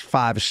injuries,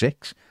 5 or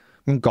 6.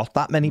 We haven't got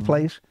that many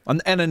players.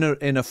 And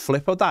in a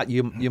flip of that,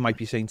 you might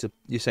be saying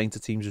to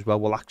teams as well,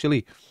 well,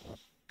 actually,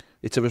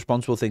 it's a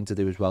responsible thing to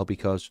do as well,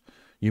 because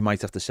you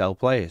might have to sell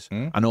players,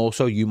 and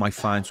also you might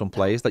find some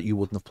players that you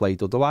wouldn't have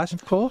played otherwise.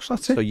 Of course,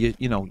 that's it.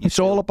 So it's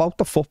all about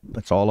the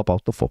It's all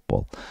about the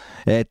football.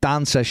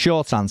 Dan says,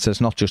 short answer,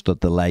 it's not just a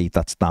delay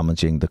that's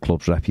damaging the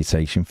club's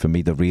reputation. For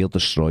me, the real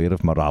destroyer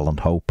of morale and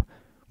hope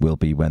will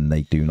be when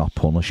they do not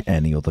punish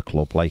any other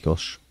club like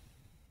us.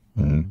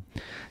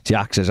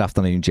 Jack says,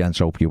 afternoon, gents,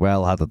 hope you're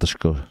well. Had a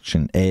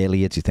discussion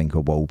earlier. Do you think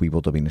Iwobi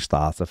would have been a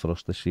starter for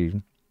us this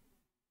season?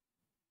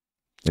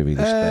 If he'd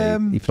have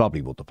stayed, he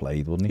probably would have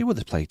played, wouldn't he? He would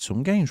have played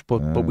some games, but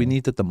we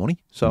needed the money.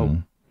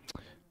 So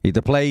he'd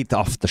have played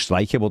off the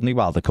striker, wouldn't he?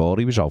 While the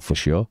Corey was out for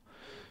sure.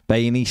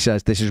 Bainey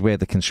says this is where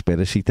the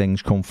conspiracy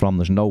things come from.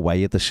 There's no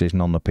way a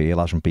decision on appeal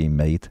hasn't been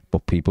made,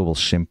 but people will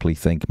simply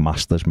think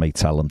Masters may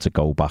tell them to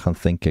go back and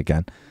think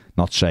again.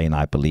 Not saying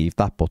I believe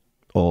that, but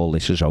all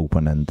this is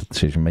open-ended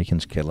decision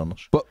making's killing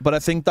us. But I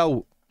think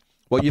though,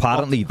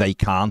 apparently they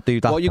can't do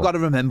that. What you got to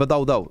remember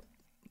though,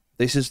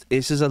 this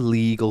is a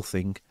legal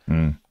thing.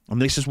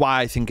 And this is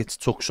why I think it's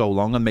took so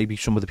long, and maybe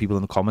some of the people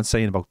in the comments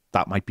saying about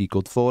that might be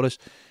good for us,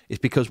 is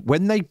because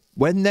when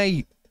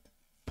they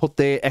put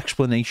their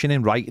explanation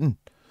in writing,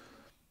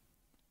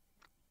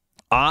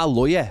 our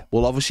lawyer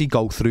will obviously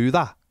go through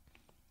that.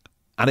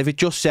 And if it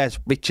just says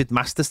Richard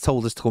Masters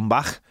told us to come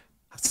back,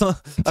 it's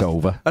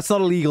over. That's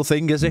not a legal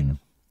thing, is it?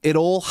 It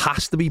all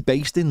has to be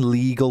based in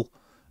legal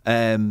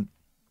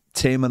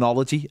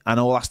terminology, and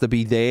all has to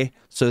be there.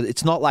 So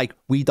it's not like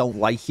we don't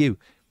like you.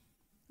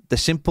 The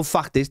simple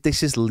fact is,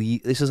 this is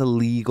a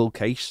legal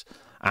case,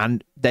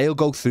 and they'll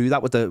go through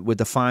that with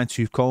the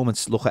fine-tooth comb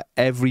and look at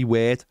every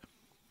word,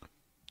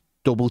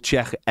 double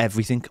check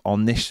everything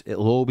on this.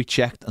 It'll all be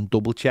checked and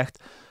double checked,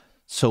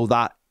 so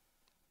that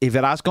if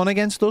it has gone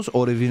against us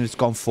or if it's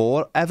gone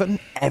for Everton,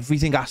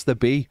 everything has to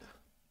be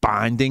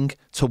binding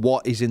to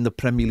what is in the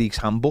Premier League's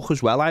handbook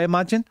as well. I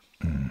imagine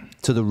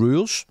to the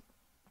rules,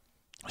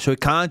 so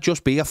it can't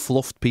just be a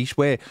fluffed piece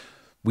where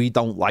we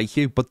don't like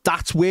you. But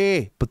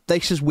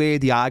this is where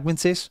the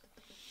argument is.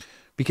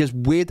 Because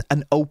with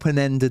an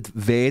open-ended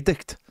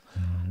verdict,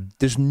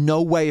 there's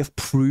no way of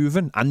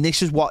proving, and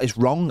this is what is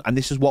wrong, and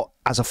this is what,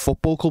 as a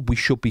football club, we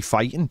should be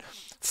fighting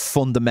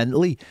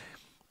fundamentally,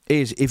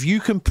 is if you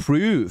can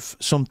prove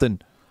something,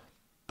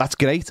 that's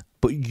great,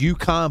 but you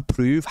can't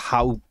prove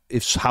how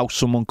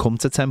someone come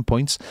to 10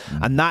 points.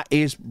 And that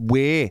is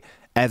where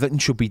Everton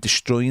should be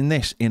destroying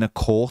this in a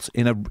court,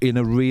 in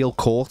a real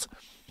court.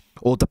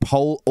 Or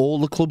all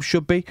the clubs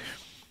should be.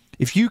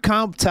 If you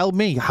can't tell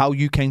me how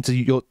you came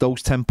to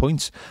those 10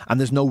 points, and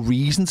there's no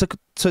reason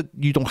to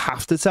you don't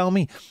have to tell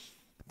me,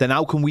 then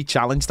how can we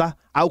challenge that?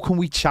 How can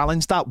we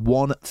challenge that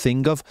one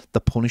thing of the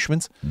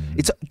punishment?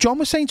 John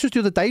was saying to us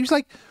the other day, he was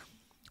like,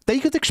 They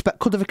could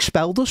have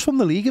expelled us from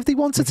the league if they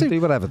wanted to.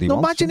 Do whatever they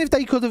want. Imagine if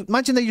they could have.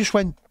 Imagine they just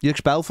went, "You're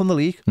expelled from the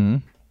league."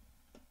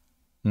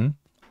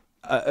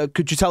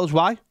 Could you tell us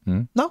why?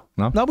 No.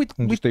 We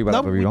just do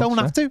whatever we want. Don't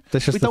have to.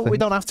 We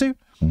don't have to.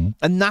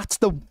 And that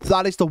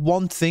is the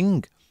one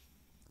thing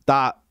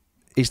that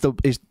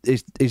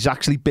is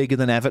actually bigger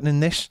than Everton in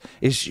this.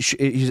 Is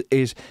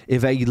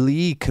if a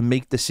league can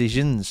make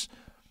decisions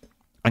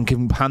and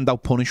can hand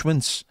out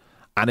punishments,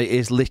 and it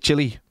is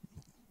literally,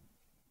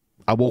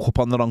 I woke up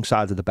on the wrong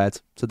side of the bed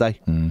today.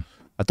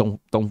 I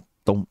don't.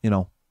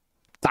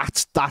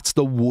 That's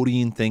the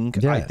worrying thing.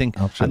 Yeah, I think,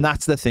 absolutely. and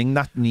that's the thing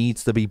that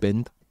needs to be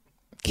binned.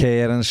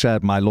 Kieran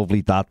said, my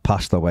lovely dad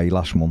passed away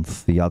last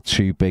month. He had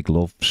 2 big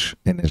loves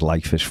in his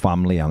life, his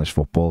family and his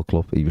football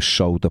club. He was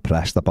so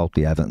depressed about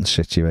the Everton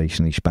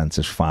situation, he spent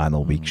his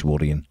final weeks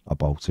worrying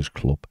about his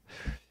club.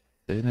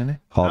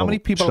 How many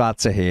people? Sad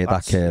to hear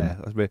that,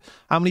 Kieran.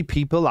 How many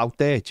people out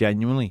there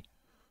genuinely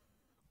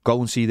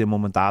go and see their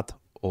mum and dad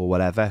or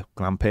whatever,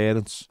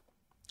 grandparents,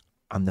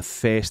 and the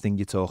first thing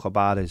you talk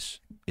about is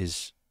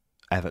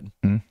Everton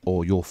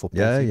or your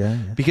football team? Yeah.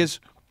 Because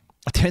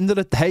at the end of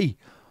the day,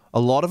 a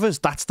lot of us,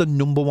 that's the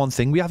number one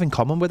thing we have in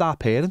common with our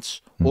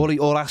parents or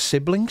our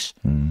siblings.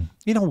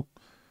 You know,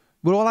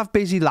 we all have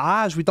busy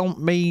lives.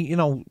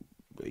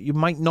 You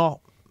might not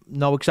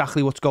know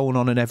exactly what's going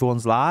on in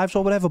everyone's lives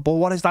or whatever, but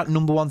what is that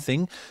number one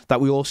thing that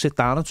we all sit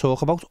down and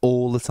talk about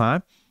all the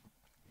time?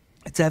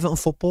 It's Everton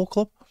Football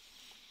Club,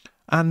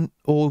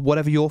 or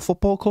whatever your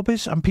football club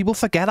is, and people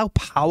forget how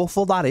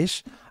powerful that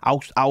is,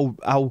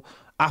 how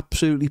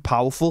absolutely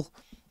powerful.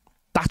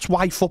 That's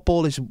why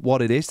football is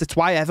what it is. That's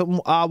why Everton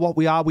are what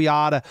we are. We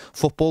are a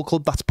football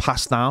club that's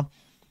passed down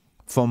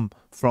from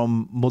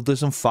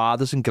mothers and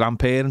fathers and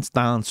grandparents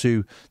down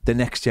to the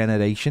next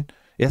generation.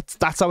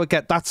 That's how it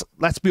gets.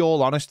 Let's be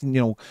all honest. You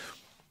know,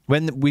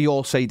 when we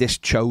all say this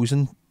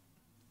chosen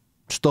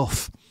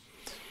stuff,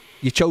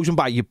 you're chosen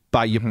by your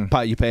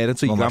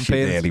parents or your grandparents.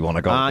 You really want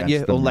to go aren't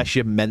you? Unless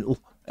you're mental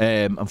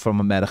and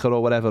from America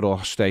or whatever, or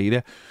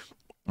Australia.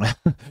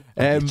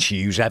 You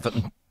choose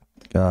Everton.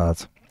 God.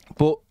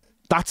 But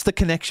that's the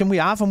connection we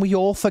have, and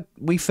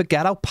we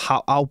forget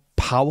how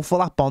powerful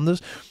that bond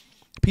is.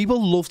 People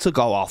love to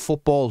go,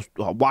 football.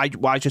 Why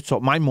you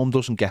talk? My mum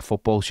doesn't get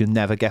football. She'll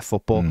never get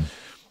football.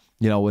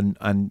 You know,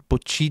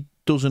 but she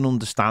doesn't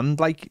understand.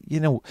 Like,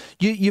 you know,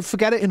 you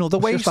forget it in other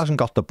ways. She just hasn't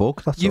got the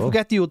book. That's you all.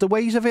 Forget the other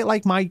ways of it.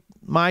 Like my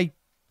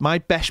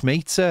best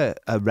mates are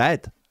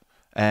red,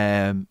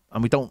 and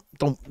we don't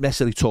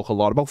necessarily talk a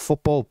lot about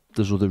football.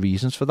 There's other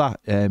reasons for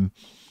that.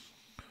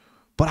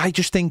 But I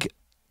just think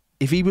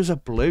if he was a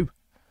blue,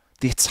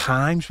 the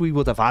times we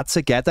would have had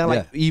together,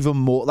 like even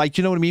more, like,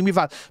 you know what I mean? We've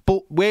had,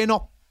 but we're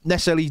not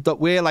necessarily,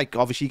 we're like,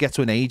 obviously you get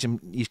to an age, and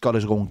he's got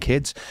his own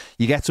kids,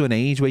 you get to an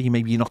age where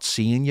you're not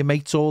seeing your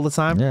mates all the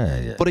time.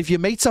 Yeah. But if your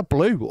mates are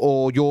blue,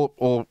 or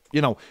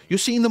you're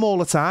seeing them all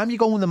the time, you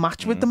go in the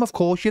match with them, of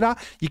course you are.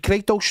 You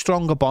create those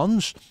stronger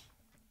bonds.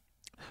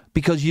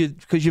 Because you've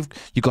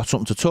got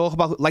something to talk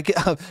about. Like,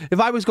 if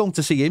I was going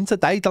to see him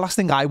today, the last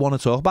thing I want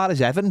to talk about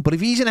is Everton. But if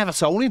he's an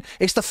Evertonian,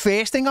 it's the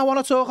first thing I want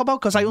to talk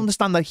about, because I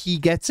understand that he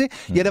gets it.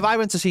 Yet if I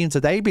went to see him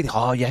today, he'd be like,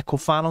 oh yeah, cup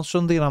final on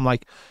Sunday, and I'm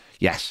like,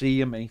 yeah, see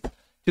you, mate. Do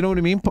you know what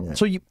I mean?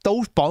 So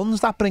those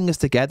bonds that bring us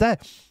together,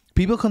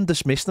 people can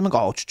dismiss them and go,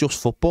 oh, it's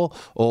just football,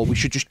 or we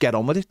should just get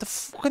on with it.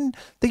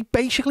 They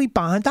basically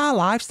bind our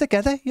lives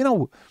together, you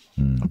know.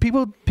 And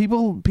people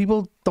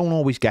don't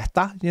always get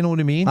that, you know what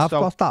I mean?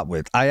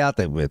 I had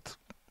it with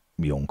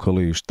my uncle,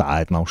 who's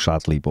died now,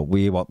 sadly, but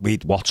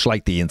we'd watch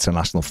like the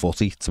international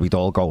footy, so we'd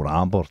all go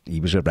around, but he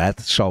was a red,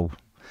 so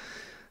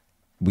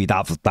we'd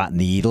have that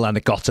needle, and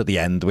it got to the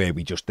end where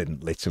we just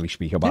didn't literally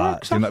speak about it.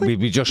 Exactly. You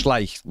know, we just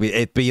like,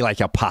 it'd be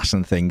like a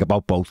passing thing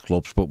about both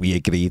clubs, but we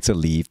agreed to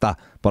leave that.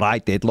 But I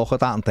did look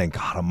at that and think,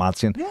 God,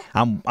 imagine,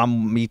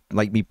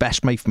 my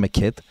best mate from a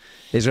kid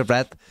is a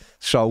red,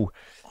 so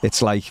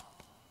it's like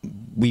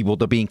we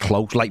would have been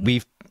close. Like,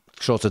 we've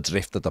sort of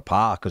drifted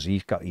apart because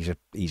he's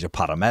a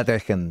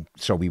paramedic, and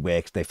so he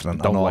works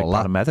different. Don't and all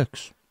like that.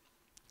 paramedics.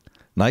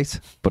 Night,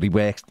 but he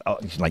works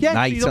like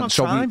night,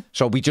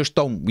 so we just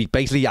don't. We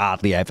basically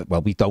hardly ever.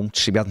 Well, we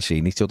haven't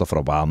seen each other for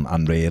a while,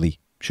 and really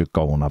should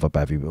go and have a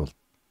bevy. We'll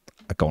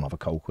go and have a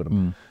coke with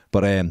him,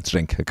 but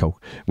drink a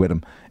coke with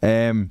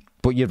him.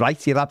 But you're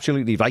right. You're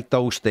absolutely right.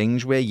 Those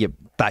things where you'd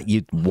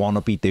want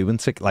to be doing,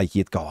 like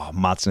you'd go, oh,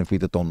 imagine if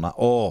we'd have done that,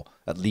 or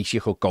at least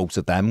you could go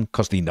to them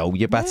because they know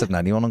you better than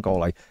anyone, and go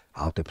like,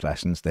 how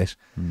depressing is this?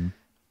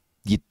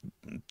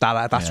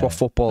 That's what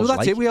football's that's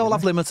like. it. We all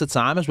have limited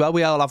time as well.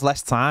 We all have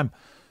less time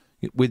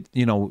with,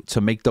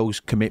 to make those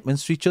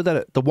commitments to each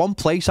other. The one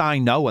place I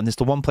know, and it's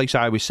the one place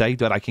I always say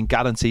that I can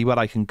guarantee where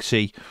I can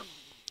see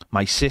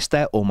my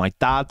sister or my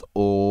dad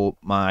or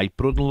my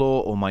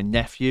brother-in-law or my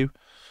nephew,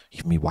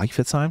 even my wife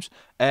at times,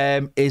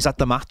 is at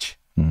the match.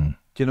 Do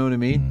you know what I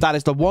mean? That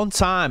is the one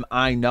time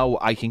I know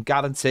I can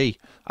guarantee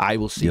I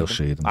will see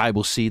them. I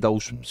will see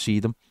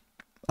them.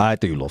 I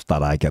do love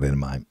that. I get in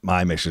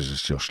my missus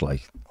is just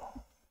like,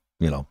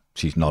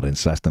 she's not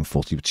interested in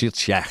footy, but she'll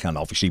check and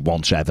obviously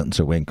wants Everton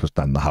to win because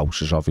then the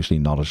house is obviously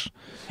not as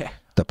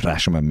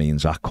depressing when me and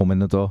Zach come in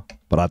the door.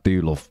 But I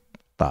do love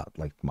that,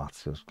 like Matt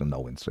says,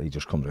 no interest. He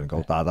just comes in and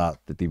goes, Dad,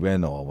 did he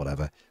win or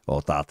whatever?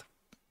 Or Dad,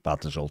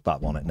 bad result,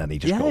 that one. And then he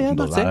just goes and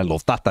does that. I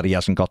love that he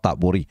hasn't got that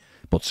worry.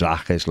 But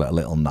Zach is a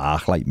little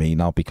narc like me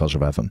now because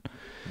of Everton.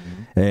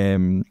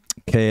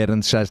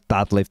 Kieran says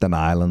Dad lived in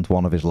Ireland.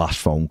 One of his last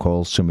phone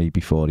calls to me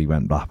before he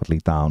went rapidly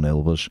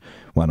downhill was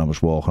when I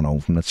was walking home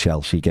from the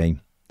Chelsea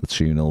game, the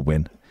 2-0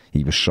 win.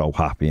 He was so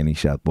happy and he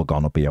said, we're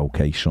going to be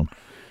okay, son.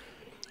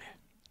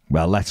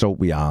 Well, let's hope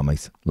we are,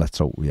 mate. Let's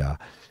hope we are.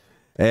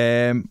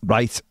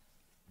 Right.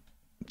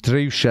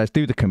 Drew says,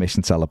 do the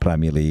commission tell the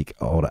Premier League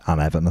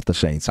and Everton at the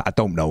same time? I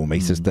don't know,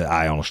 mate.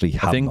 I honestly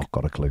have not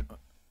got a clue.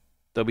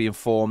 They'll be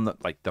informed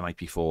that, like, the night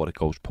before it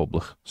goes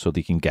public, so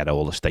they can get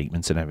all the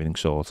statements and everything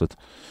sorted.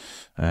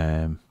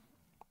 And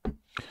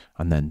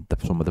then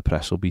some of the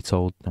press will be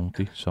told, don't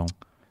they? So,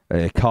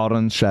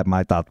 Corin said,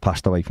 my dad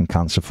passed away from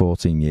cancer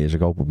 14 years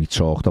ago, but we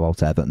talked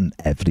about Everton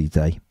every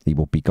day. He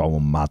would be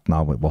going mad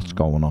now with what's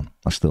going on.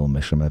 I still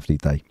miss him every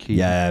day.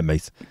 Yeah,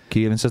 mate.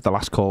 Kieran says the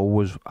last call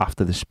was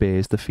after the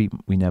Spurs defeat.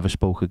 We never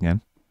spoke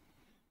again.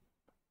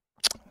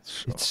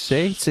 It's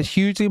a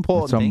hugely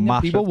important thing.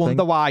 And people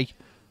wonder why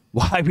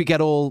we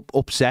get all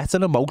upset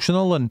and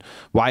emotional and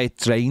why it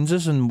drains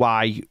us and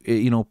why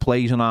it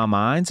plays on our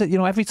minds.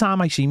 Every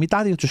time I see my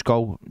dad, he'll just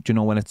go, do you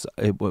know when it's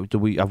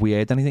have we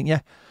heard anything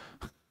yet?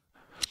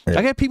 Yeah.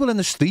 I get people in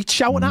the street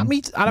shouting at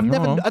me and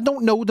I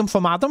don't know them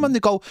from Adam, and they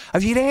go,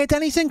 have you heard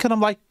anything? And I'm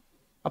like,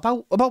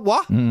 about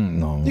what?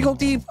 No. They go,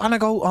 Dave, and I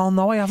go, oh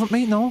no, I haven't,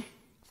 mate, no.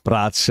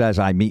 Brad says,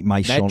 I meet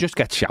my son. Ned just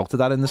gets shouted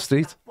at in the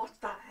street. What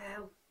the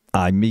hell?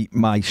 I meet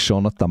my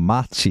son at the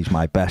match. He's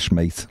my best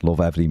mate. Love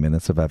every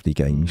minute of every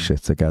game we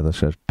sit together.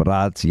 Says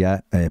Brad,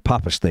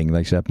 Papa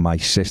Stingray said, my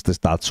sister's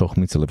dad took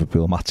me to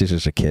Liverpool matches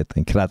as a kid.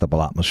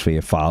 Incredible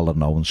atmosphere. Fowler,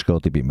 no one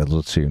scored. They beat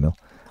Middlesbrough 2-0.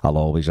 I'll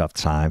always have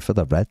time for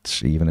the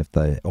Reds, even if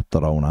they're up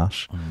their own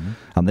ass.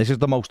 And this is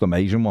the most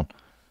amazing one.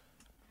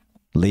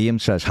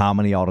 Liam says, how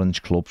many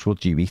orange clubs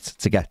would you eat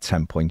to get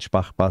 10 points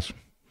back, Baz?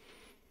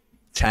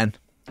 10.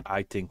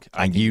 I think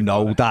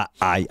that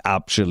I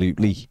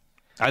absolutely...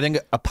 I think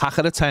a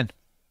packet of 10.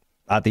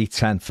 I'd eat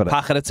 10 for a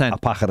packet of 10. A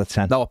packet of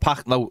 10.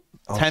 No,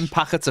 10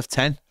 packets of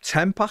 10.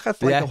 10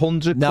 packets? Like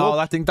 100 No, clubs?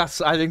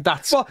 I think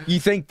that's... What? You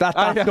think that's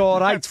all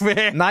right? That's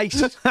fair.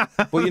 Nice.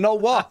 Well, you know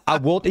what? I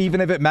would,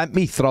 even if it meant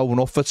me throwing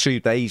up for 2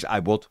 days, I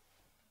would,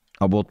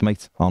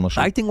 mate,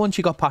 honestly. I think once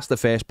you got past the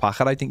first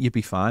packet, I think you'd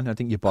be fine. I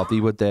think your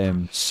body would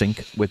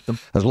sync with them.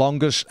 As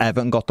long as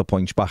Everton got the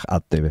points back,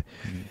 I'd do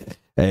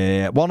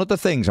it. One of the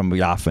things, and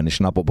we are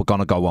finishing now, but we're going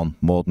to go on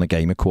more than a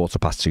game at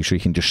 2:15, so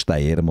you can just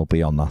stay here and we'll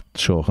be on that,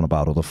 talking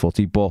about other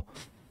footy. But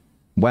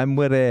when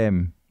we're...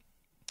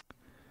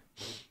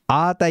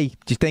 do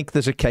you think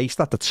there's a case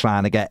that they're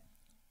trying to get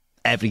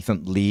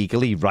everything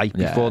legally right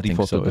before they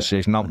put the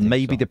decision out?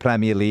 Maybe the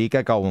Premier League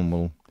are going,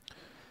 well...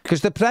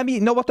 Because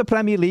you know what the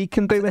Premier League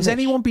can do? Has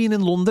anyone been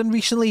in London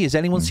recently? Has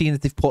anyone seen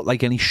that they've put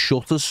like any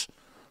shutters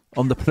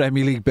on the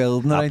Premier League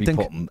building? I'd be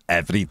putting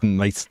everything,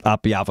 mate.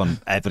 I'd be having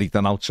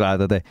everything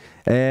outside of there.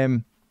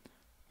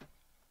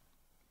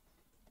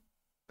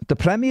 The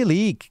Premier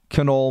League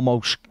can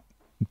almost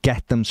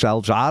get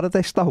themselves out of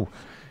this, though,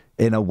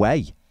 in a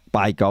way,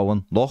 by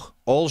going, look,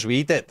 all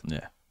we did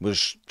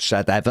was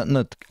said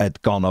Everton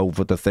had gone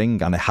over the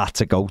thing and it had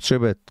to go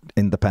to an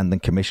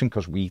independent commission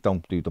because we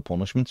don't do the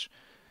punishments.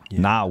 Yeah.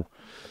 Now,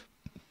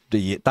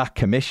 that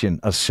commission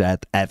has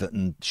said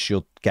Everton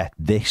should get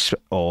this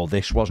or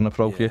this wasn't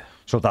appropriate. Yeah.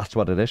 So that's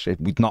what it is.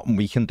 Nothing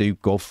we can do,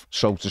 Gov,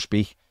 so to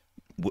speak.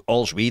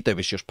 All we do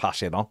is just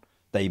pass it on.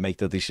 They make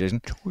the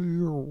decision.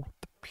 The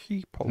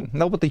people.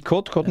 No, but they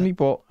couldn't they?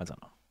 But I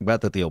don't know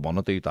whether they'll want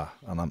to do that,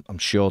 and I'm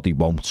sure they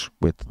won't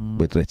with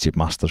Richard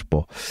Masters.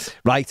 But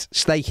right,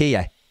 stay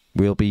here.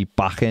 We'll be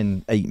back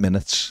in 8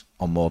 minutes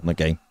on More Than a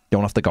Game. You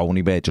don't have to go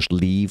anywhere. Just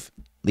leave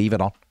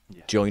it on.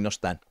 Yeah. Join us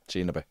then. See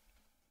you in a bit.